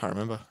 Can't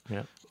remember.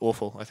 Yeah.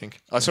 Awful, I think.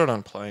 I saw it on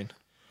a plane.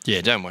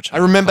 Yeah, don't watch it. I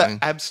remember Fine.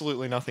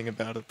 absolutely nothing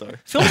about it, though.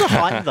 Films are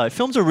heightened though.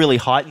 Films are really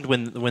heightened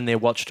when they're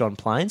watched on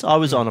planes. I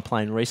was on a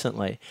plane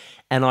recently,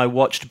 and I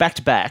watched back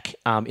to back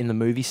in the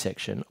movie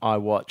section. I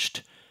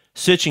watched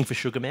Searching for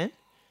Sugar Man,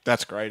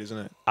 That's great, isn't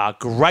it? a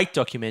great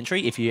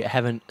documentary. If you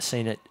haven't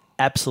seen it,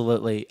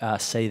 absolutely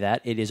see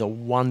that. It is a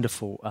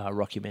wonderful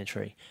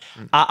rockumentary.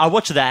 I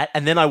watched that,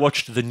 and then I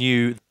watched the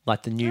new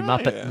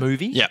Muppet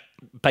movie. Yeah.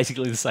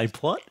 Basically the same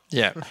plot.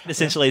 Yeah.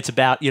 Essentially, it's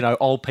about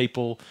old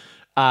people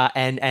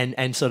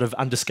and sort of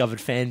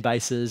undiscovered fan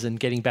bases and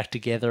getting back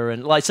together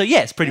and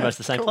it's pretty much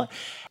the same plot.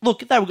 Look,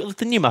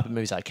 the new Muppet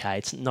movie's okay.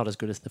 It's not as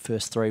good as the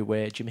first three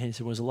where Jim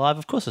Henson was alive.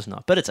 Of course, it's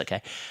not, but it's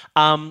okay.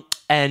 Searching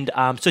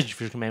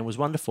for Sugar Man was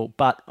wonderful,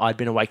 but I'd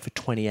been awake for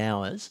 20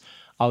 hours.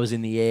 I was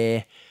in the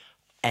air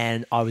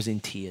and I was in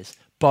tears.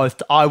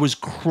 I was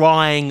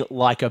crying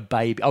like a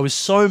baby. I was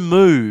so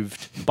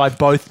moved by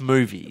both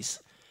movies.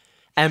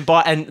 And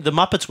the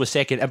Muppets were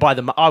second,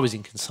 and I was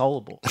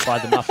inconsolable by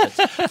the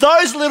Muppets.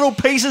 Those little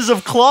pieces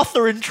of cloth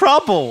are in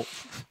trouble.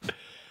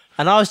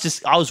 And I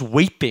was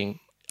weeping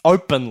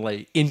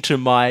openly into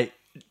my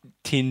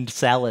tinned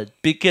salad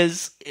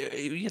because,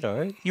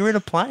 you're in a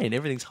plane,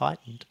 everything's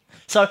heightened.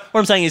 So what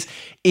I'm saying is,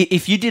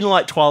 if you didn't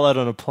like Twilight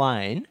on a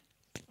plane,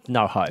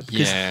 no hope.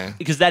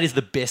 Because that is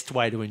the best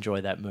way to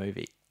enjoy that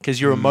movie. Because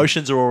your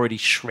emotions are already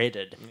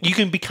shredded. You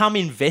can become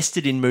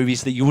invested in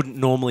movies that you wouldn't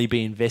normally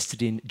be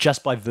invested in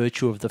just by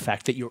virtue of the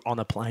fact that you're on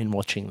a plane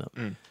watching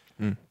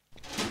them.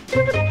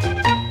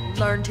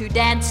 Learn to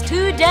dance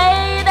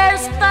today,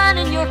 there's fun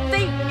in your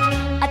feet.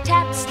 A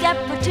tap step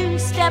or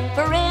two-step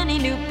for any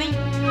new beat.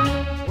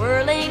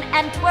 Whirling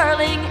and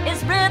twirling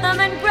is rhythm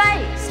and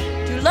grace.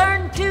 To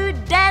learn to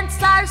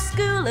dance, our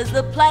school is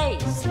the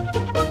place.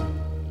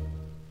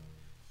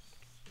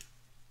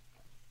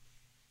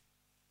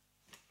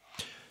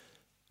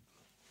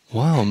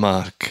 While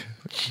Mark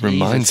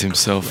reminds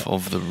himself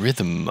of the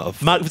rhythm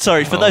of... Mark,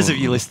 sorry, for those of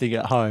you listening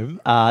at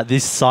home,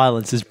 this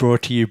silence is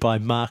brought to you by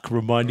Mark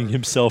reminding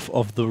himself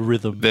of the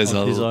rhythm There's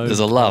of his own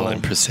a lull poem.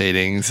 in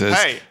proceedings.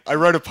 Hey, I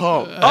wrote a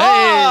poem.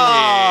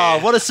 Oh,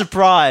 what a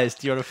surprise.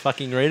 Do you want to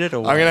fucking read it? Or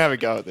I'm going to have a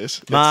go at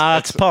this.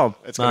 Mark's poem.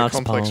 It's got Mark's a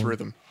complex poem.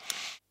 rhythm.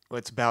 Well,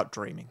 it's about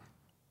dreaming.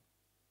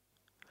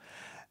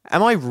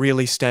 Am I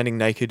really standing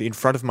naked in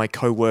front of my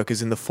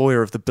co-workers in the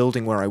foyer of the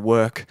building where I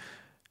work?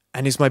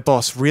 And is my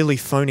boss really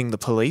phoning the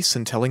police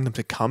and telling them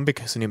to come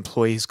because an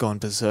employee's gone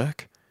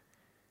berserk?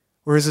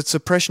 Or is it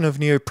suppression of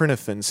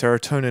neoprenophine,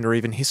 serotonin, or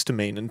even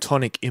histamine and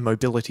tonic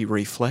immobility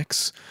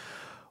reflex?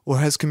 Or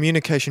has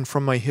communication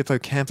from my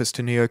hippocampus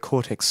to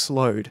neocortex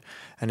slowed?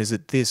 And is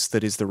it this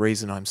that is the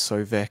reason I'm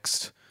so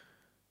vexed?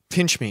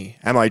 Pinch me.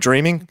 Am I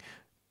dreaming?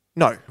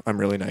 No, I'm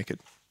really naked.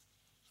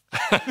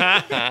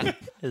 This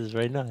is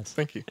very nice.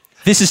 Thank you.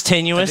 This is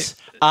tenuous.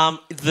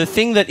 The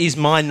thing that is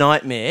my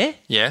nightmare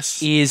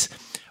Yes. is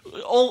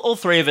all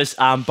three of us,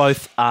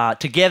 both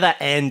together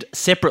and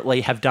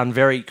separately, have done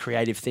very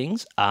creative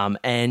things.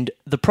 And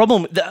the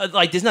problem,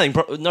 there's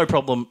no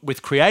problem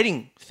with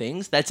creating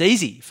things. That's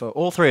easy for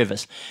all three of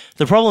us.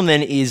 The problem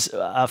then is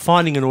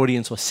finding an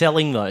audience or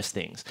selling those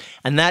things,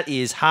 and that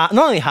is hard.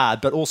 Not only hard,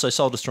 but also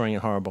soul destroying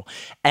and horrible.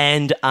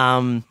 And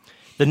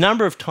the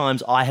number of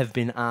times I have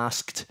been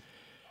asked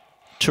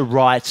to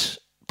write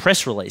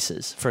press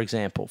releases, for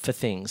example, for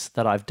things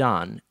that I've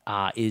done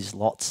is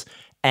lots.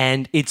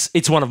 And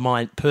it's one of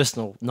my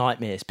personal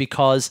nightmares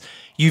because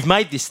you've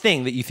made this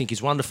thing that you think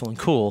is wonderful and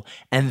cool,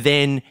 and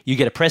then you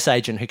get a press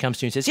agent who comes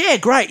to you and says, "Yeah,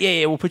 great,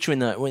 yeah, we'll put you in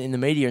the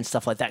media and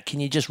stuff like that. Can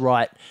you just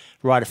write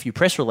a few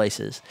press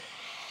releases?"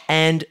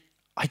 And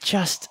I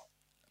just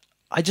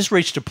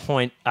reached a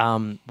point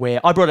where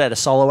I brought out a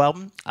solo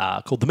album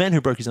called "The Man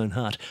Who Broke His Own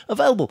Heart,"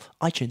 available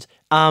iTunes.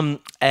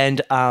 Someone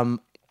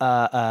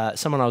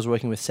I was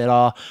working with said,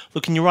 "Oh,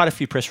 look, can you write a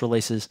few press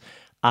releases?"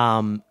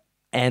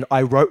 And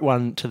I wrote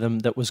one to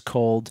them that was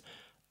called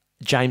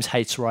 "James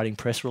Hates Writing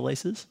Press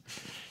Releases."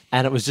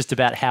 And it was just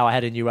about how I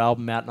had a new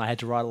album out and I had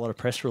to write a lot of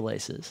press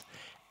releases.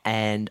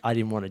 And I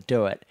didn't want to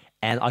do it.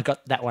 And I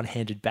got that one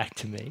handed back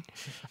to me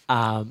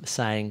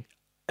saying,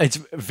 "It's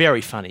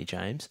very funny,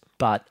 James,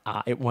 but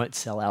it won't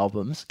sell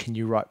albums. Can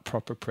you write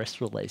proper press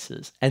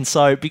releases?" And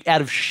so out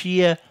of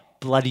sheer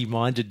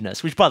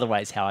bloody-mindedness, which, by the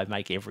way, is how I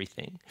make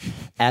everything,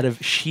 out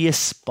of sheer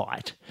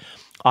spite,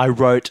 I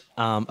wrote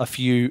a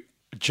few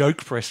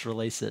joke press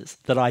releases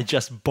that I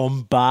just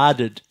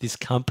bombarded this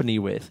company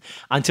with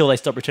until they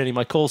stopped returning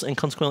my calls, and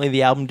consequently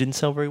the album didn't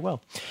sell very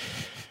well.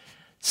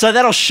 So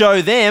that'll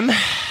show them.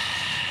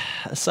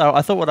 So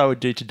I thought what I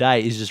would do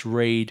today is just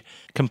read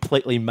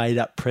completely made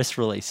up press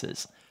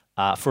releases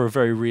for a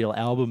very real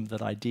album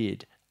that I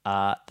did,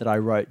 that I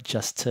wrote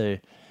just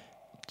to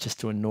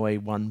annoy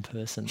one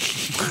person.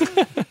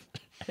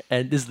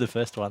 And this is the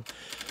first one.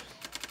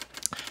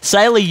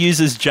 Sailor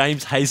uses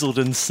James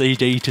Hazelden's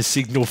CD to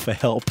signal for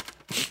help.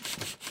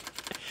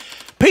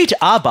 Pete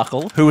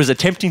Arbuckle, who was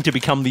attempting to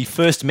become the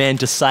first man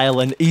to sail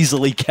an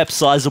easily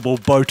capsizable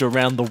boat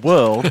around the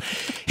world,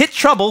 hit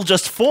trouble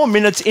just 4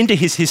 minutes into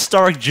his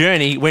historic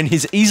journey when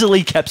his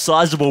easily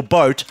capsizable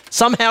boat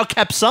somehow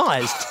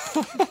capsized.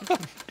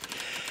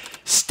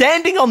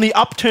 Standing on the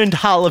upturned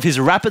hull of his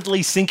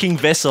rapidly sinking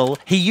vessel,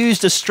 he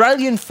used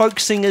Australian folk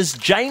singers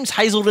James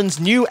Hazelden's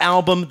new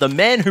album, The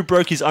Man Who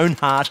Broke His Own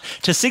Heart,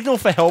 to signal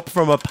for help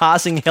from a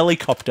passing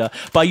helicopter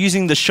by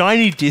using the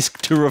shiny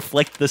disc to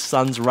reflect the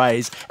sun's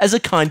rays as a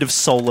kind of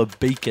solar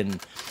beacon.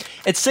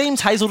 It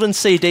seems Hazelden's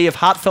CD of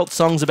heartfelt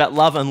songs about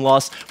love and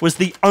loss was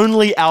the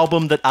only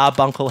album that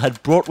Arbuckle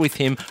had brought with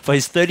him for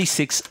his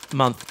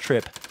 36-month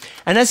trip.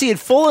 And as he had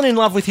fallen in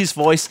love with his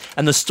voice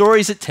and the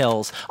stories it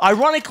tells,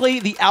 ironically,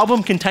 the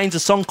album contains a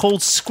song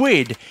called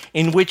Squid,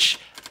 in which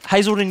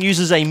Hazelden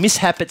uses a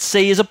mishap at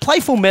sea as a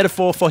playful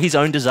metaphor for his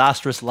own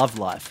disastrous love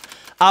life.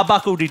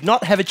 Arbuckle did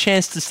not have a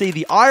chance to see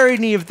the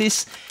irony of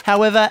this,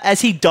 however,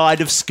 as he died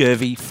of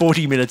scurvy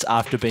 40 minutes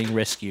after being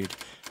rescued.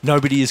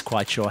 Nobody is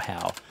quite sure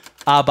how.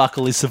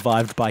 Arbuckle is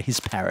survived by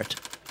his parrot,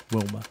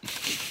 Wilma.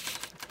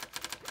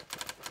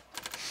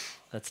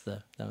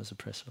 That was a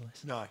press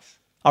release. Nice.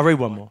 I'll read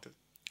one more.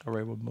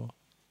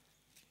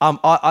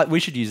 We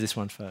should use this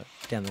one for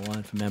down the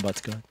line for Man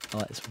Bites Guide. I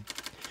like this one.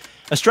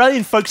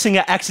 Australian folk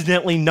singer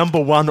accidentally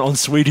 #1 on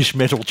Swedish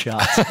metal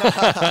charts.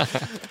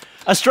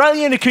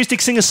 Australian acoustic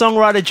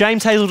singer-songwriter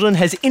James Hazelden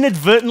has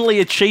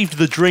inadvertently achieved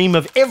the dream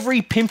of every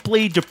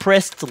pimply,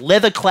 depressed,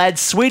 leather-clad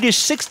Swedish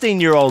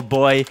 16-year-old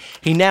boy.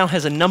 He now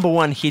has a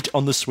 #1 hit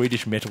on the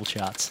Swedish metal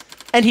charts.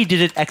 And he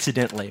did it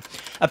accidentally.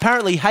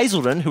 Apparently,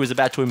 Hazelden, who was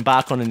about to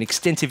embark on an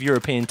extensive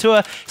European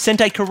tour,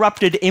 sent a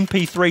corrupted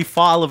MP3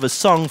 file of a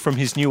song from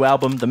his new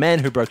album, The Man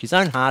Who Broke His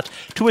Own Heart,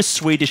 to a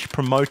Swedish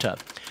promoter.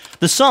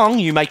 The song,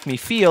 You Make Me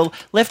Feel,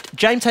 left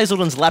James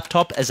Hazelden's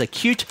laptop as a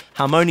cute,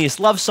 harmonious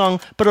love song,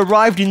 but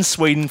arrived in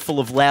Sweden full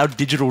of loud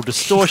digital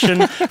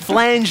distortion,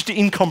 flanged,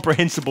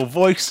 incomprehensible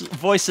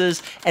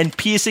voices, and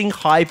piercing,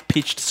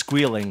 high-pitched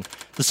squealing.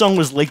 The song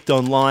was leaked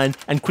online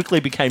and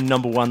quickly became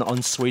 #1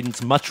 on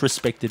Sweden's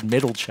much-respected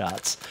metal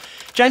charts.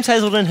 James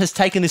Hazelden has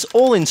taken this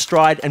all in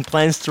stride and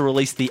plans to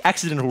release the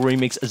accidental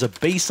remix as a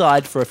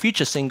B-side for a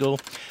future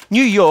single.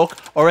 New York,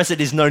 or as it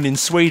is known in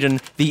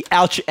Sweden, the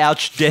Ouch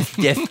Ouch Death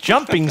Death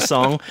Jumping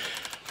song,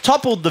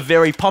 toppled the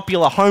very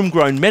popular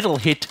homegrown metal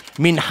hit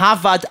Min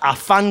Havad a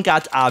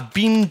Fangat a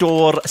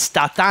Bindor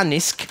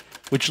Statanisk,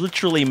 which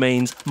literally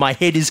means, my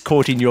head is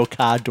caught in your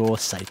car door,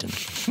 Satan.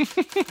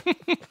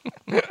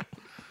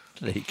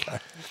 There you go.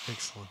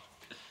 Excellent.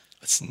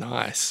 That's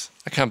nice.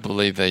 I can't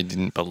believe they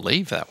didn't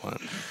believe that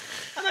one.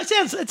 And it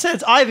sounds.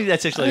 I think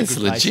that's actually a That's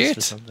good basis legit.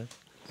 for something.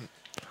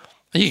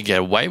 You could get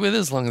away with it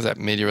as long as that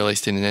media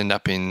release didn't end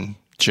up in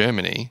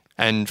Germany.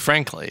 And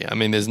frankly, I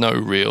mean, there's no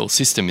real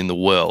system in the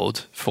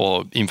world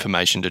for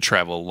information to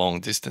travel long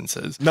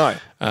distances. No.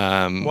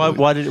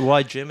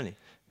 Why Germany?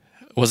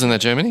 Wasn't that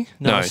Germany?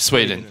 No,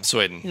 Sweden.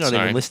 Sweden. You're not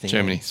Sorry. even listening,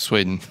 Germany. are you?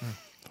 Sweden.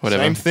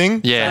 Whatever. Same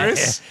thing? Yeah.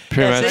 Chris?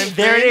 Pretty Yeah, much. see,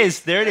 there it is.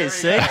 There it is.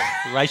 See?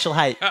 Racial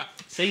hate.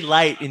 See,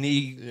 late and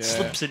he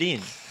slips it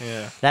in.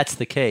 Yeah. That's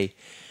the key.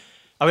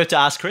 I have to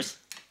ask Chris.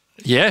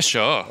 Yeah,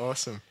 sure.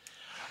 Awesome.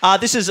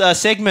 This is a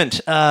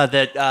segment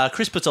that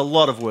Chris puts a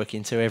lot of work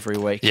into every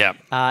week. Yeah.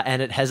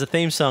 And it has a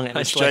theme song. And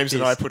it's like James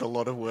and I this. put a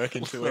lot of work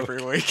into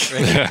every week.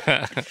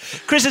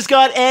 Chris has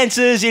got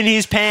answers in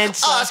his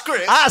pants. Ask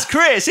Chris. Ask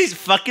Chris. He's a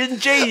fucking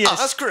genius.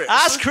 Ask Chris.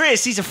 Ask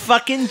Chris. He's a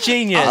fucking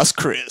genius. Ask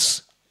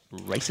Chris.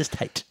 Racist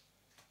hate.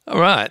 All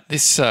right.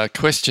 This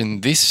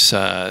question, this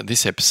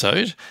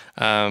episode,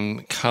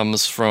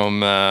 comes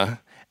from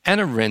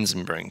Anna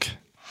Rensenbrink,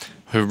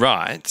 who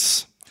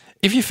writes,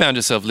 if you found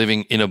yourself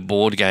living in a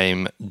board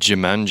game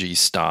Jumanji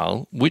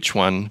style, which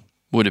one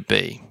would it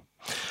be?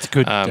 It's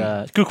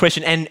a good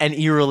question and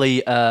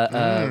eerily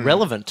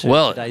relevant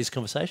to today's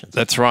conversations.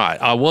 That's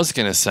right. I was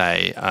going to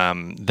say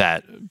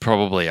that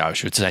probably I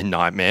should say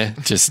Nightmare,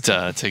 just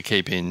to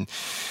keep in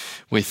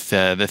with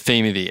the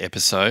theme of the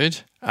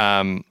episode.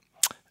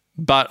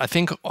 But I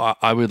think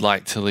I would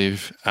like to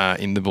live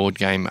in the board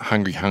game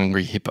Hungry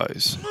Hungry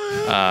Hippos,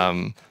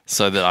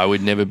 so that I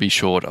would never be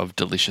short of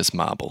delicious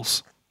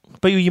marbles.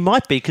 But you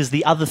might be, because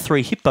the other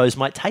 3 hippos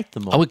might take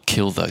them all. I would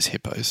kill those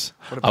hippos.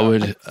 I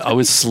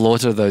would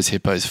slaughter those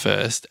hippos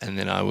first, and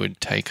then I would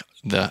take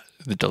the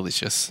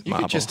delicious You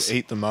marbles. could just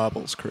eat the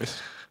marbles, Chris.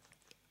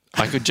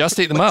 I could just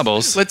eat the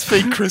marbles. Let's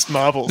feed Chris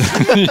marbles.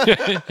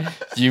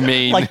 You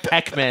mean Like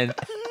Pac-Man.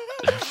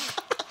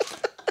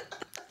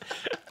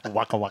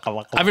 Waka, waka,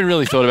 waka. I haven't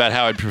really thought about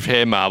how I'd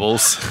prepare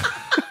marbles.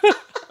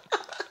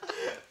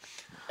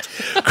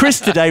 Chris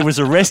today was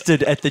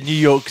arrested at the New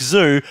York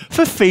Zoo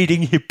for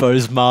feeding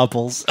hippos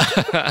marbles.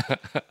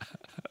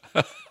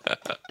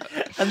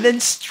 And then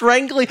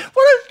strangling.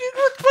 What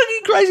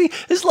fucking crazy.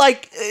 It's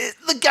like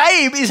the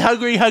game is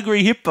Hungry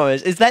Hungry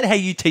Hippos. Is that how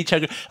you teach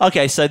hungry?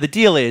 Okay, so the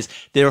deal is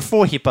there are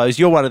 4 hippos.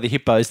 You're one of the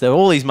hippos. There are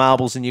all these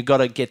marbles and you've got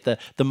to get the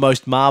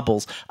most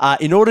marbles.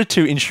 In order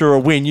to ensure a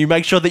win, you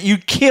make sure that you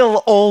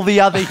kill all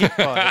the other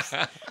hippos.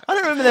 I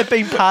don't remember that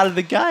being part of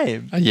the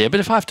game. Yeah, but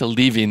if I have to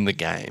live in the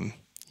game,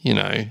 you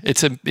know,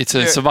 it's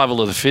a survival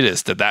of the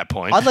fittest at that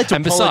point. I'd like to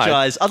And besides,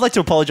 apologise. I'd like to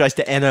apologise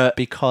to Anna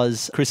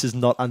because Chris has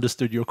not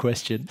understood your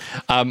question.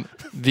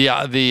 the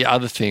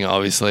other thing,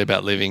 obviously,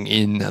 about living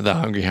in the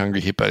Hungry Hungry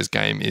Hippos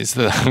game is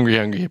the Hungry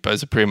Hungry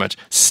Hippos are pretty much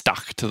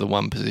stuck to the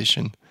one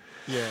position.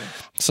 Yeah.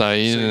 So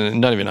you're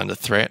not even under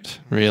threat,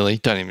 really.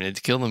 Don't even need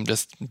to kill them.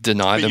 Just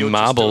deny But them you'll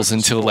just marbles do it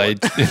until they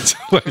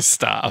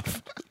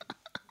starve.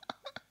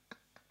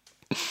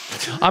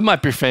 I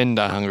might befriend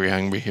a Hungry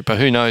Hungry Hippo.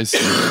 Who knows?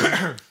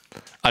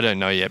 I don't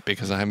know yet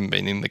because I haven't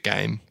been in the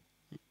game.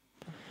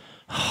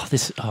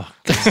 This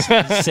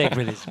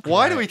segment is.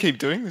 Why do we keep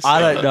doing this?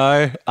 I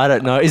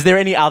don't know. Is there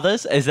any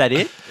others? Is that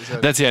it?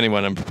 That's the only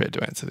one I'm prepared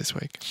to answer this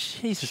week.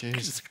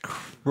 Jesus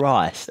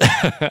Christ.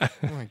 Oh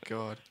my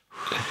God.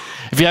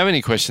 If you have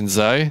any questions,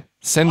 though,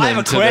 send I them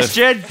have a to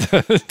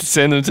question.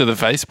 send them to the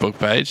Facebook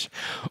page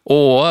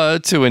or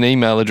to an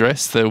email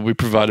address that will be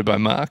provided by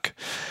Mark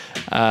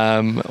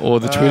or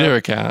the Twitter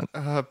account.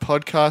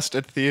 Podcast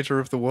at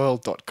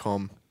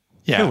theatreoftheworld.com.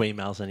 Yeah. No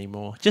emails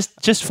anymore.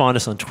 Just find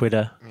us on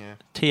Twitter. Yeah.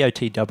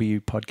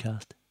 TOTW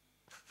podcast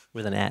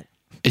with an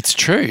 @ It's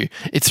true.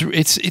 It's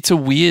a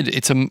weird.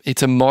 It's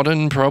a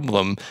modern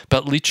problem.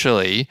 But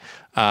literally,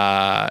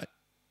 I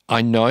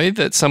know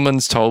that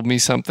someone's told me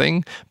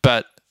something.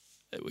 But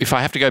if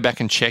I have to go back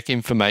and check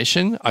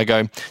information, I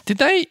go, did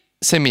they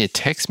send me a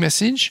text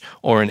message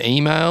or an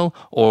email,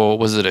 or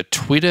was it a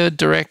Twitter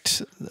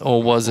direct,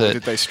 or was it?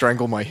 Did they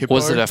strangle my hippo?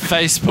 Was it a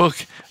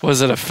Facebook?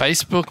 Was it a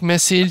Facebook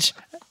message?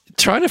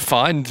 Trying to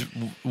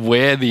find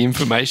where the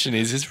information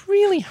is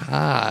really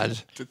hard.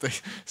 Did they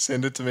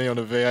send it to me on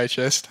a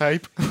VHS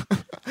tape?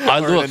 I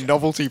or look in a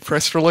novelty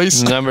press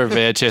release? number of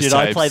VHS Did tapes.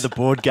 I play the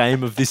board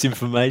game of this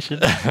information?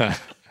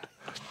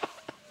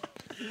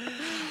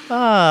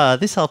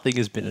 This whole thing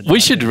has been a We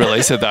should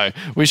release it though.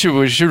 We should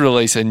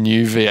release a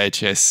new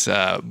VHS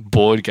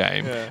board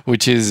game,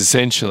 which is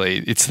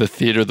essentially it's the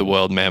Theatre of the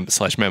World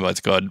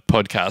 /Mambites God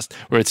podcast,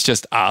 where it's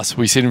just us.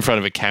 We sit in front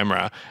of a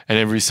camera, and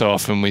every so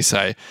often we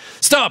say,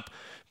 "Stop!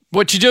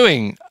 What you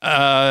doing?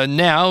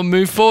 Now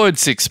move forward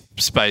 6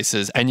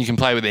 spaces," and you can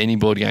play with any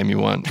board game you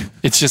want.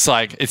 It's just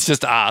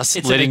us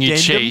It's letting an you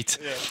addendum? cheat.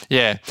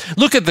 Yeah,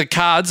 look at the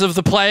cards of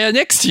the player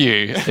next to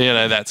you. You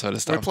know, that sort of We're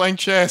stuff. playing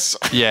chess.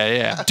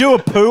 Yeah. Do a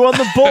poo on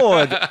the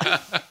board.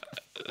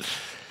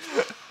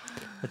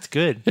 That's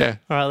good. Yeah.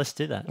 All right, let's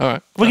do that. All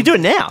right. We can do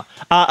it now.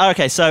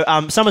 Okay, so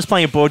someone's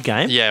playing a board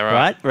game. Yeah,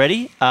 right.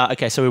 Ready?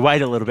 Okay, so we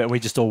wait a little bit and we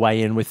just all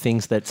weigh in with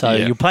things that... So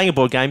Yeah. you're playing a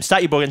board game.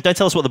 Start your board game. Don't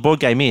tell us what the board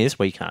game is.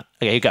 Well, you can't.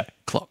 Okay, you go.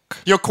 Clock.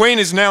 Your queen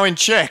is now in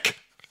check.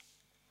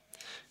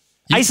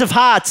 Ace of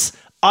Hearts.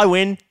 I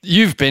win.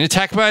 You've been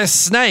attacked by a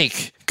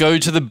snake. Go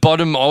to the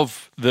bottom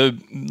of the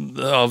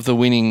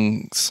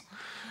winnings.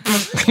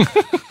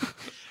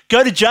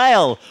 Go to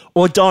jail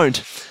or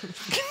don't.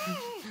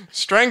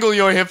 Strangle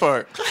your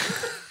hippo.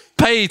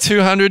 Pay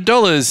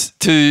 $200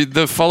 to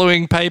the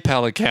following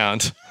PayPal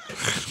account.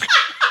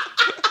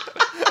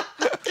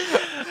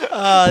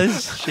 Oh,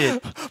 this is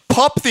shit.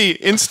 Pop the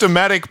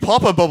Instamatic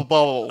popper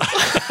bubble.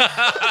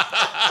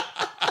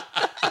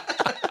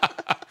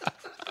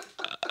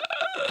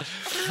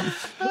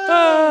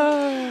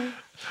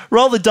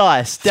 Roll the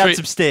dice. Down 3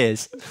 some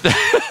stairs.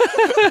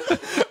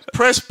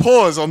 Press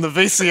pause on the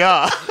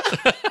VCR.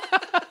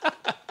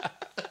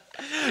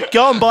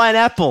 Go and buy an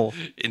apple.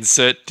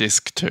 Insert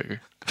disc 2.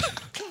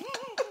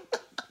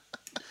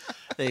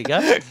 There you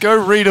go. Go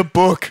read a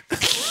book.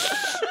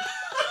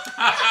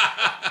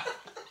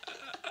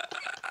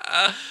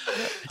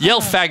 Yell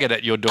faggot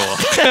at your door.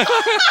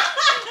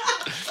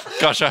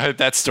 Gosh, I hope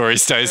that story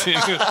stays in.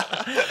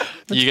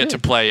 You get to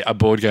play a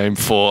board game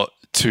for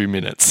 2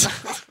 minutes.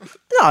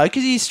 No,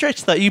 because you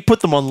stretch that. You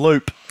put them on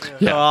loop.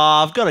 Yeah.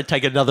 Oh, I've got to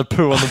take another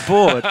poo on the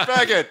board.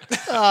 Faggot.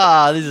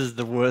 This is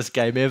the worst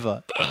game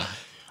ever.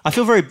 I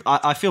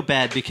feel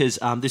bad because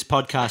this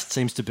podcast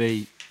seems to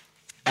be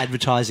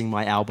advertising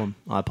my album.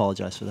 I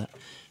apologise for that.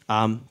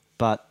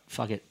 But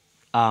fuck it.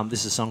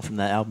 This is a song from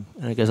that album,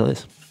 and it goes like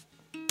this.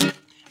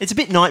 It's a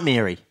bit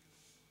nightmare-y.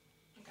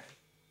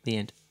 The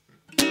end.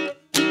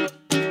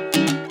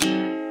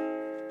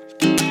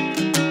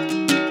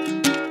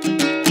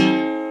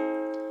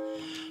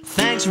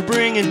 Thanks for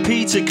bringing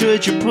pizza.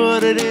 Could you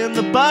put it in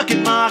the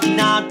bucket, Mark?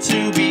 Not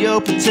to be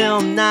open till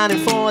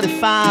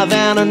 1945,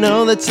 and I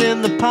know that's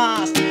in the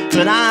past.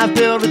 But I've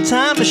built a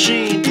time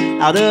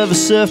machine out of a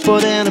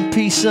surfboard and a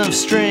piece of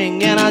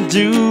string, and I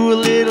do a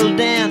little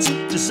dance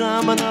to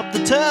summon up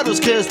the turtles,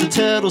 'cause the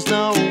turtles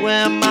know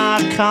where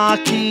my car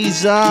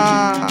keys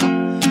are.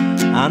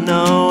 I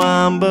know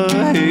I'm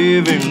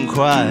behaving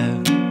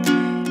quite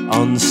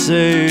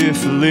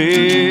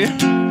unsafely,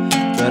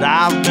 but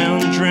I've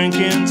been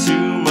drinking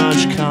too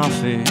much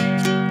coffee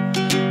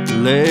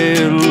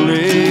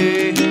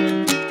lately.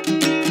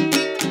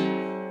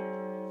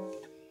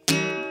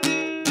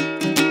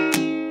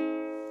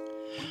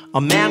 A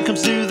man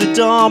comes through the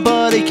door,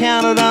 but he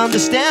cannot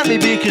understand me,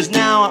 because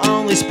now I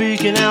only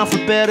speak in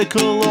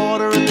alphabetical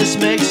order, and this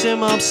makes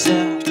him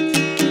upset.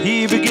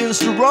 He begins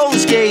to roller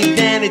skate,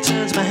 then he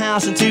turns my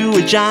house into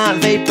a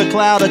giant vapor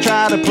cloud. I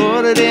try to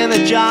put it in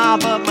a jar,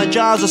 but my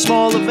jars are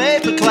smaller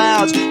vapor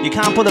clouds. You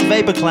can't put a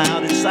vapor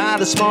cloud inside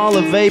a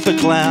smaller vapor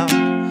cloud.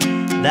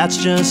 That's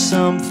just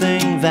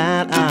something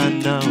that I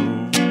know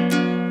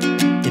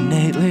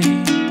innately.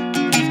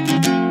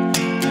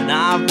 And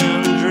I've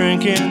been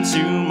drinking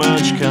too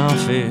much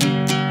coffee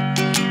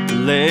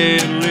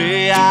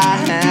lately. I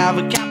have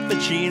a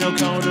cappuccino,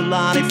 coda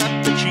latte,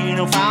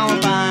 frappuccino,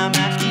 followed by a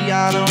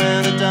macchiato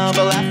and a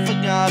double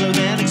affogato,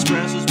 then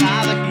espressos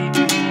by the heat,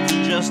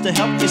 just to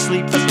help me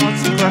sleep. I snort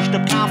some crushed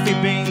up coffee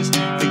beans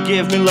that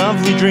give me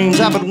lovely dreams.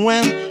 But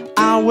when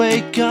I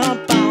wake up,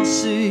 I'll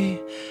see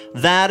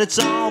that it's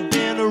all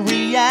been a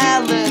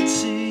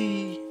reality.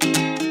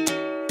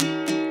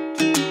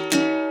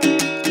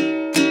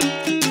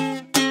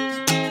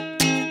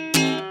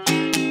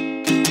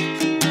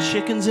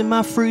 Chickens in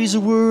my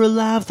freezer were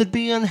alive, they'd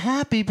be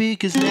unhappy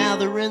because now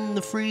they're in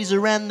the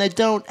freezer and they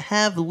don't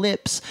have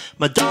lips.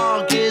 My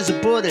dog is a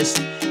Buddhist,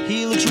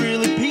 he looks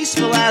really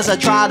peaceful as I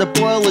try to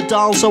boil a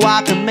doll so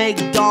I can make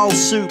doll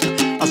soup.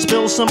 I'll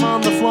spill some on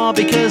the floor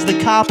because the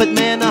carpet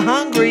men are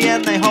hungry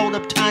and they hold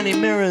up tiny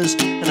mirrors,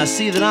 and I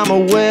see that I'm a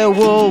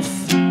werewolf,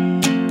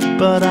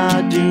 but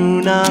I do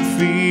not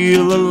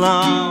feel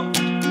alarmed,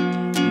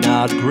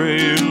 not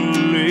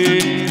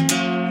greatly.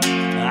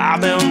 I've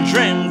been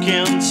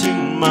drinking too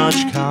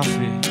much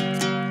coffee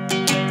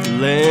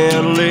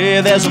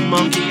lately. There's a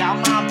monkey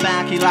on my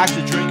back, he likes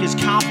to drink his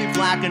coffee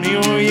black, and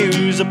he'll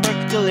use a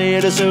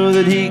percolator so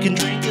that he can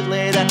drink it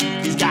later.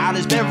 He's got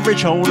his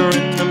beverage holder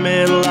in the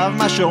middle of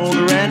my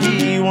shoulder, and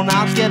he will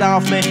not get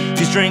off me.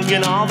 He's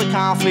drinking all the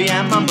coffee,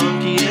 and my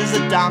monkey is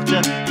a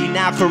doctor. He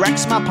now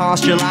corrects my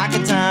posture like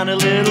a tiny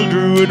little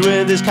druid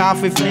with his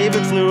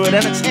coffee-flavored fluid,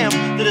 and it's him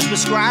that is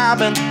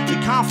prescribing the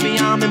coffee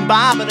I'm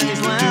imbibing, and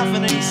he's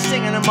laughing and he's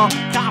singing, and more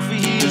coffee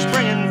he is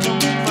bringing to me.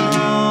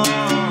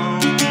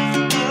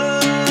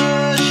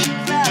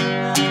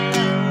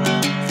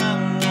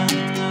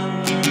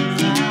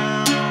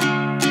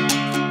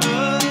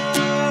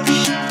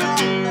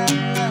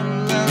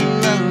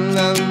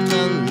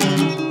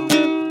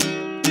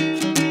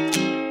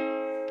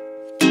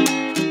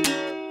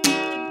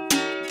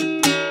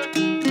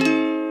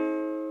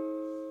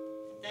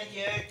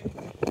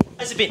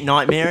 It's a bit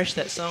nightmarish,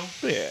 that song.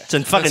 Yeah. It's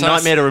a fucking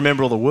nightmare to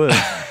remember all the words.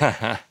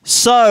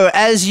 So,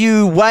 as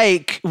you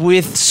wake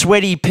with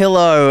sweaty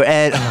pillow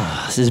and...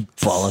 Oh, this is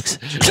bollocks.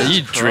 Are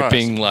you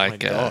dripping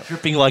like...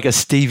 Dripping like a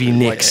Stevie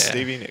Nicks.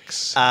 Stevie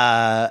Nicks.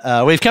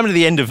 We've come to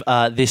the end of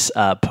this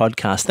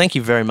podcast. Thank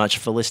you very much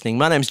for listening.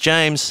 My name's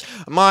James.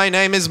 My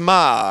name is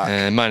Mark.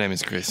 And my name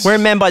is Chris. We're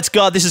in Man Bites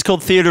God. This is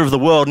called Theatre of the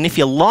World. And if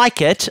you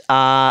like it,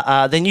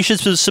 then you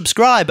should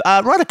subscribe.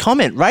 Write a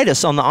comment. Rate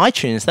us on the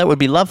iTunes. That would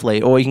be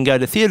lovely. Or you can go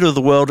to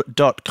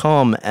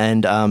theatreoftheworld.com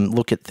and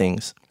look at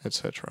things.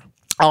 Etc.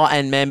 Oh,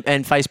 and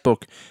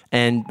Facebook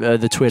and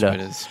the Twitter.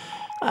 Twitters.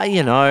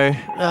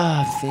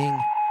 Thing.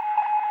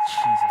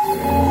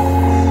 Jesus.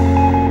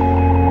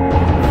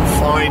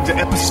 Find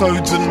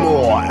episodes and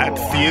more at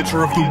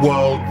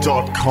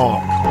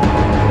theatreoftheworld.com.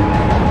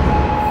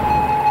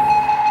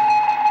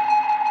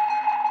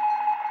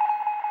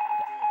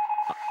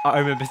 I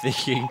remember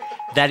thinking,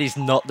 that is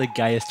not the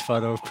gayest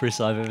photo of Chris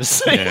I've ever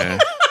seen. Yeah.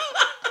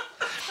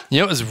 You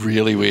know what was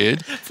really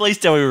weird? Please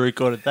tell me we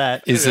recorded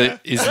that.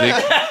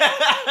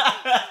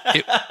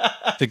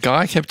 The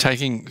guy kept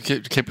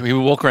he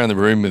would walk around the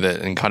room with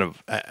it and kind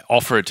of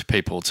offer it to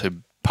people to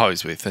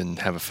pose with and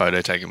have a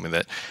photo taken with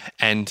it.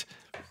 And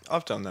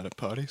I've done that at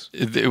parties.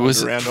 It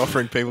was Around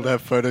offering people to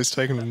have photos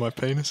taken of my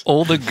penis.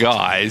 all the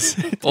guys,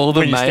 all the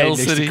When you stand males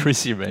next that to he,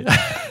 Chris, you mean?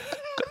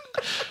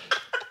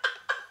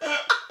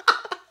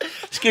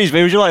 Excuse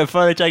me, would you like a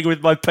photo taken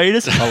with my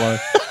penis? Hello.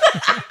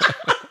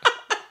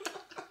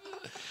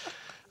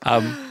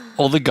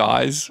 all the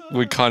guys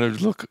would kind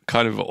of look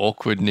kind of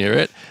awkward near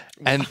it,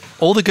 and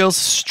all the girls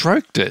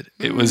stroked it.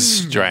 It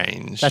was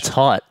strange. That's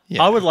hot.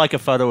 Yeah. I would like a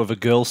photo of a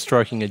girl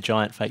stroking a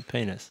giant fake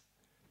penis.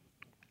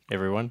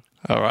 Everyone,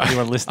 all right.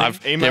 anyone listening?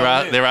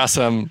 Email me. There are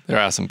some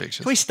pictures.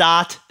 Can we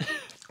start?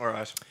 All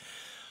right.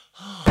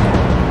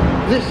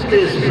 This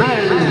is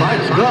Man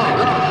Bites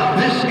God.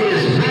 This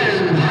is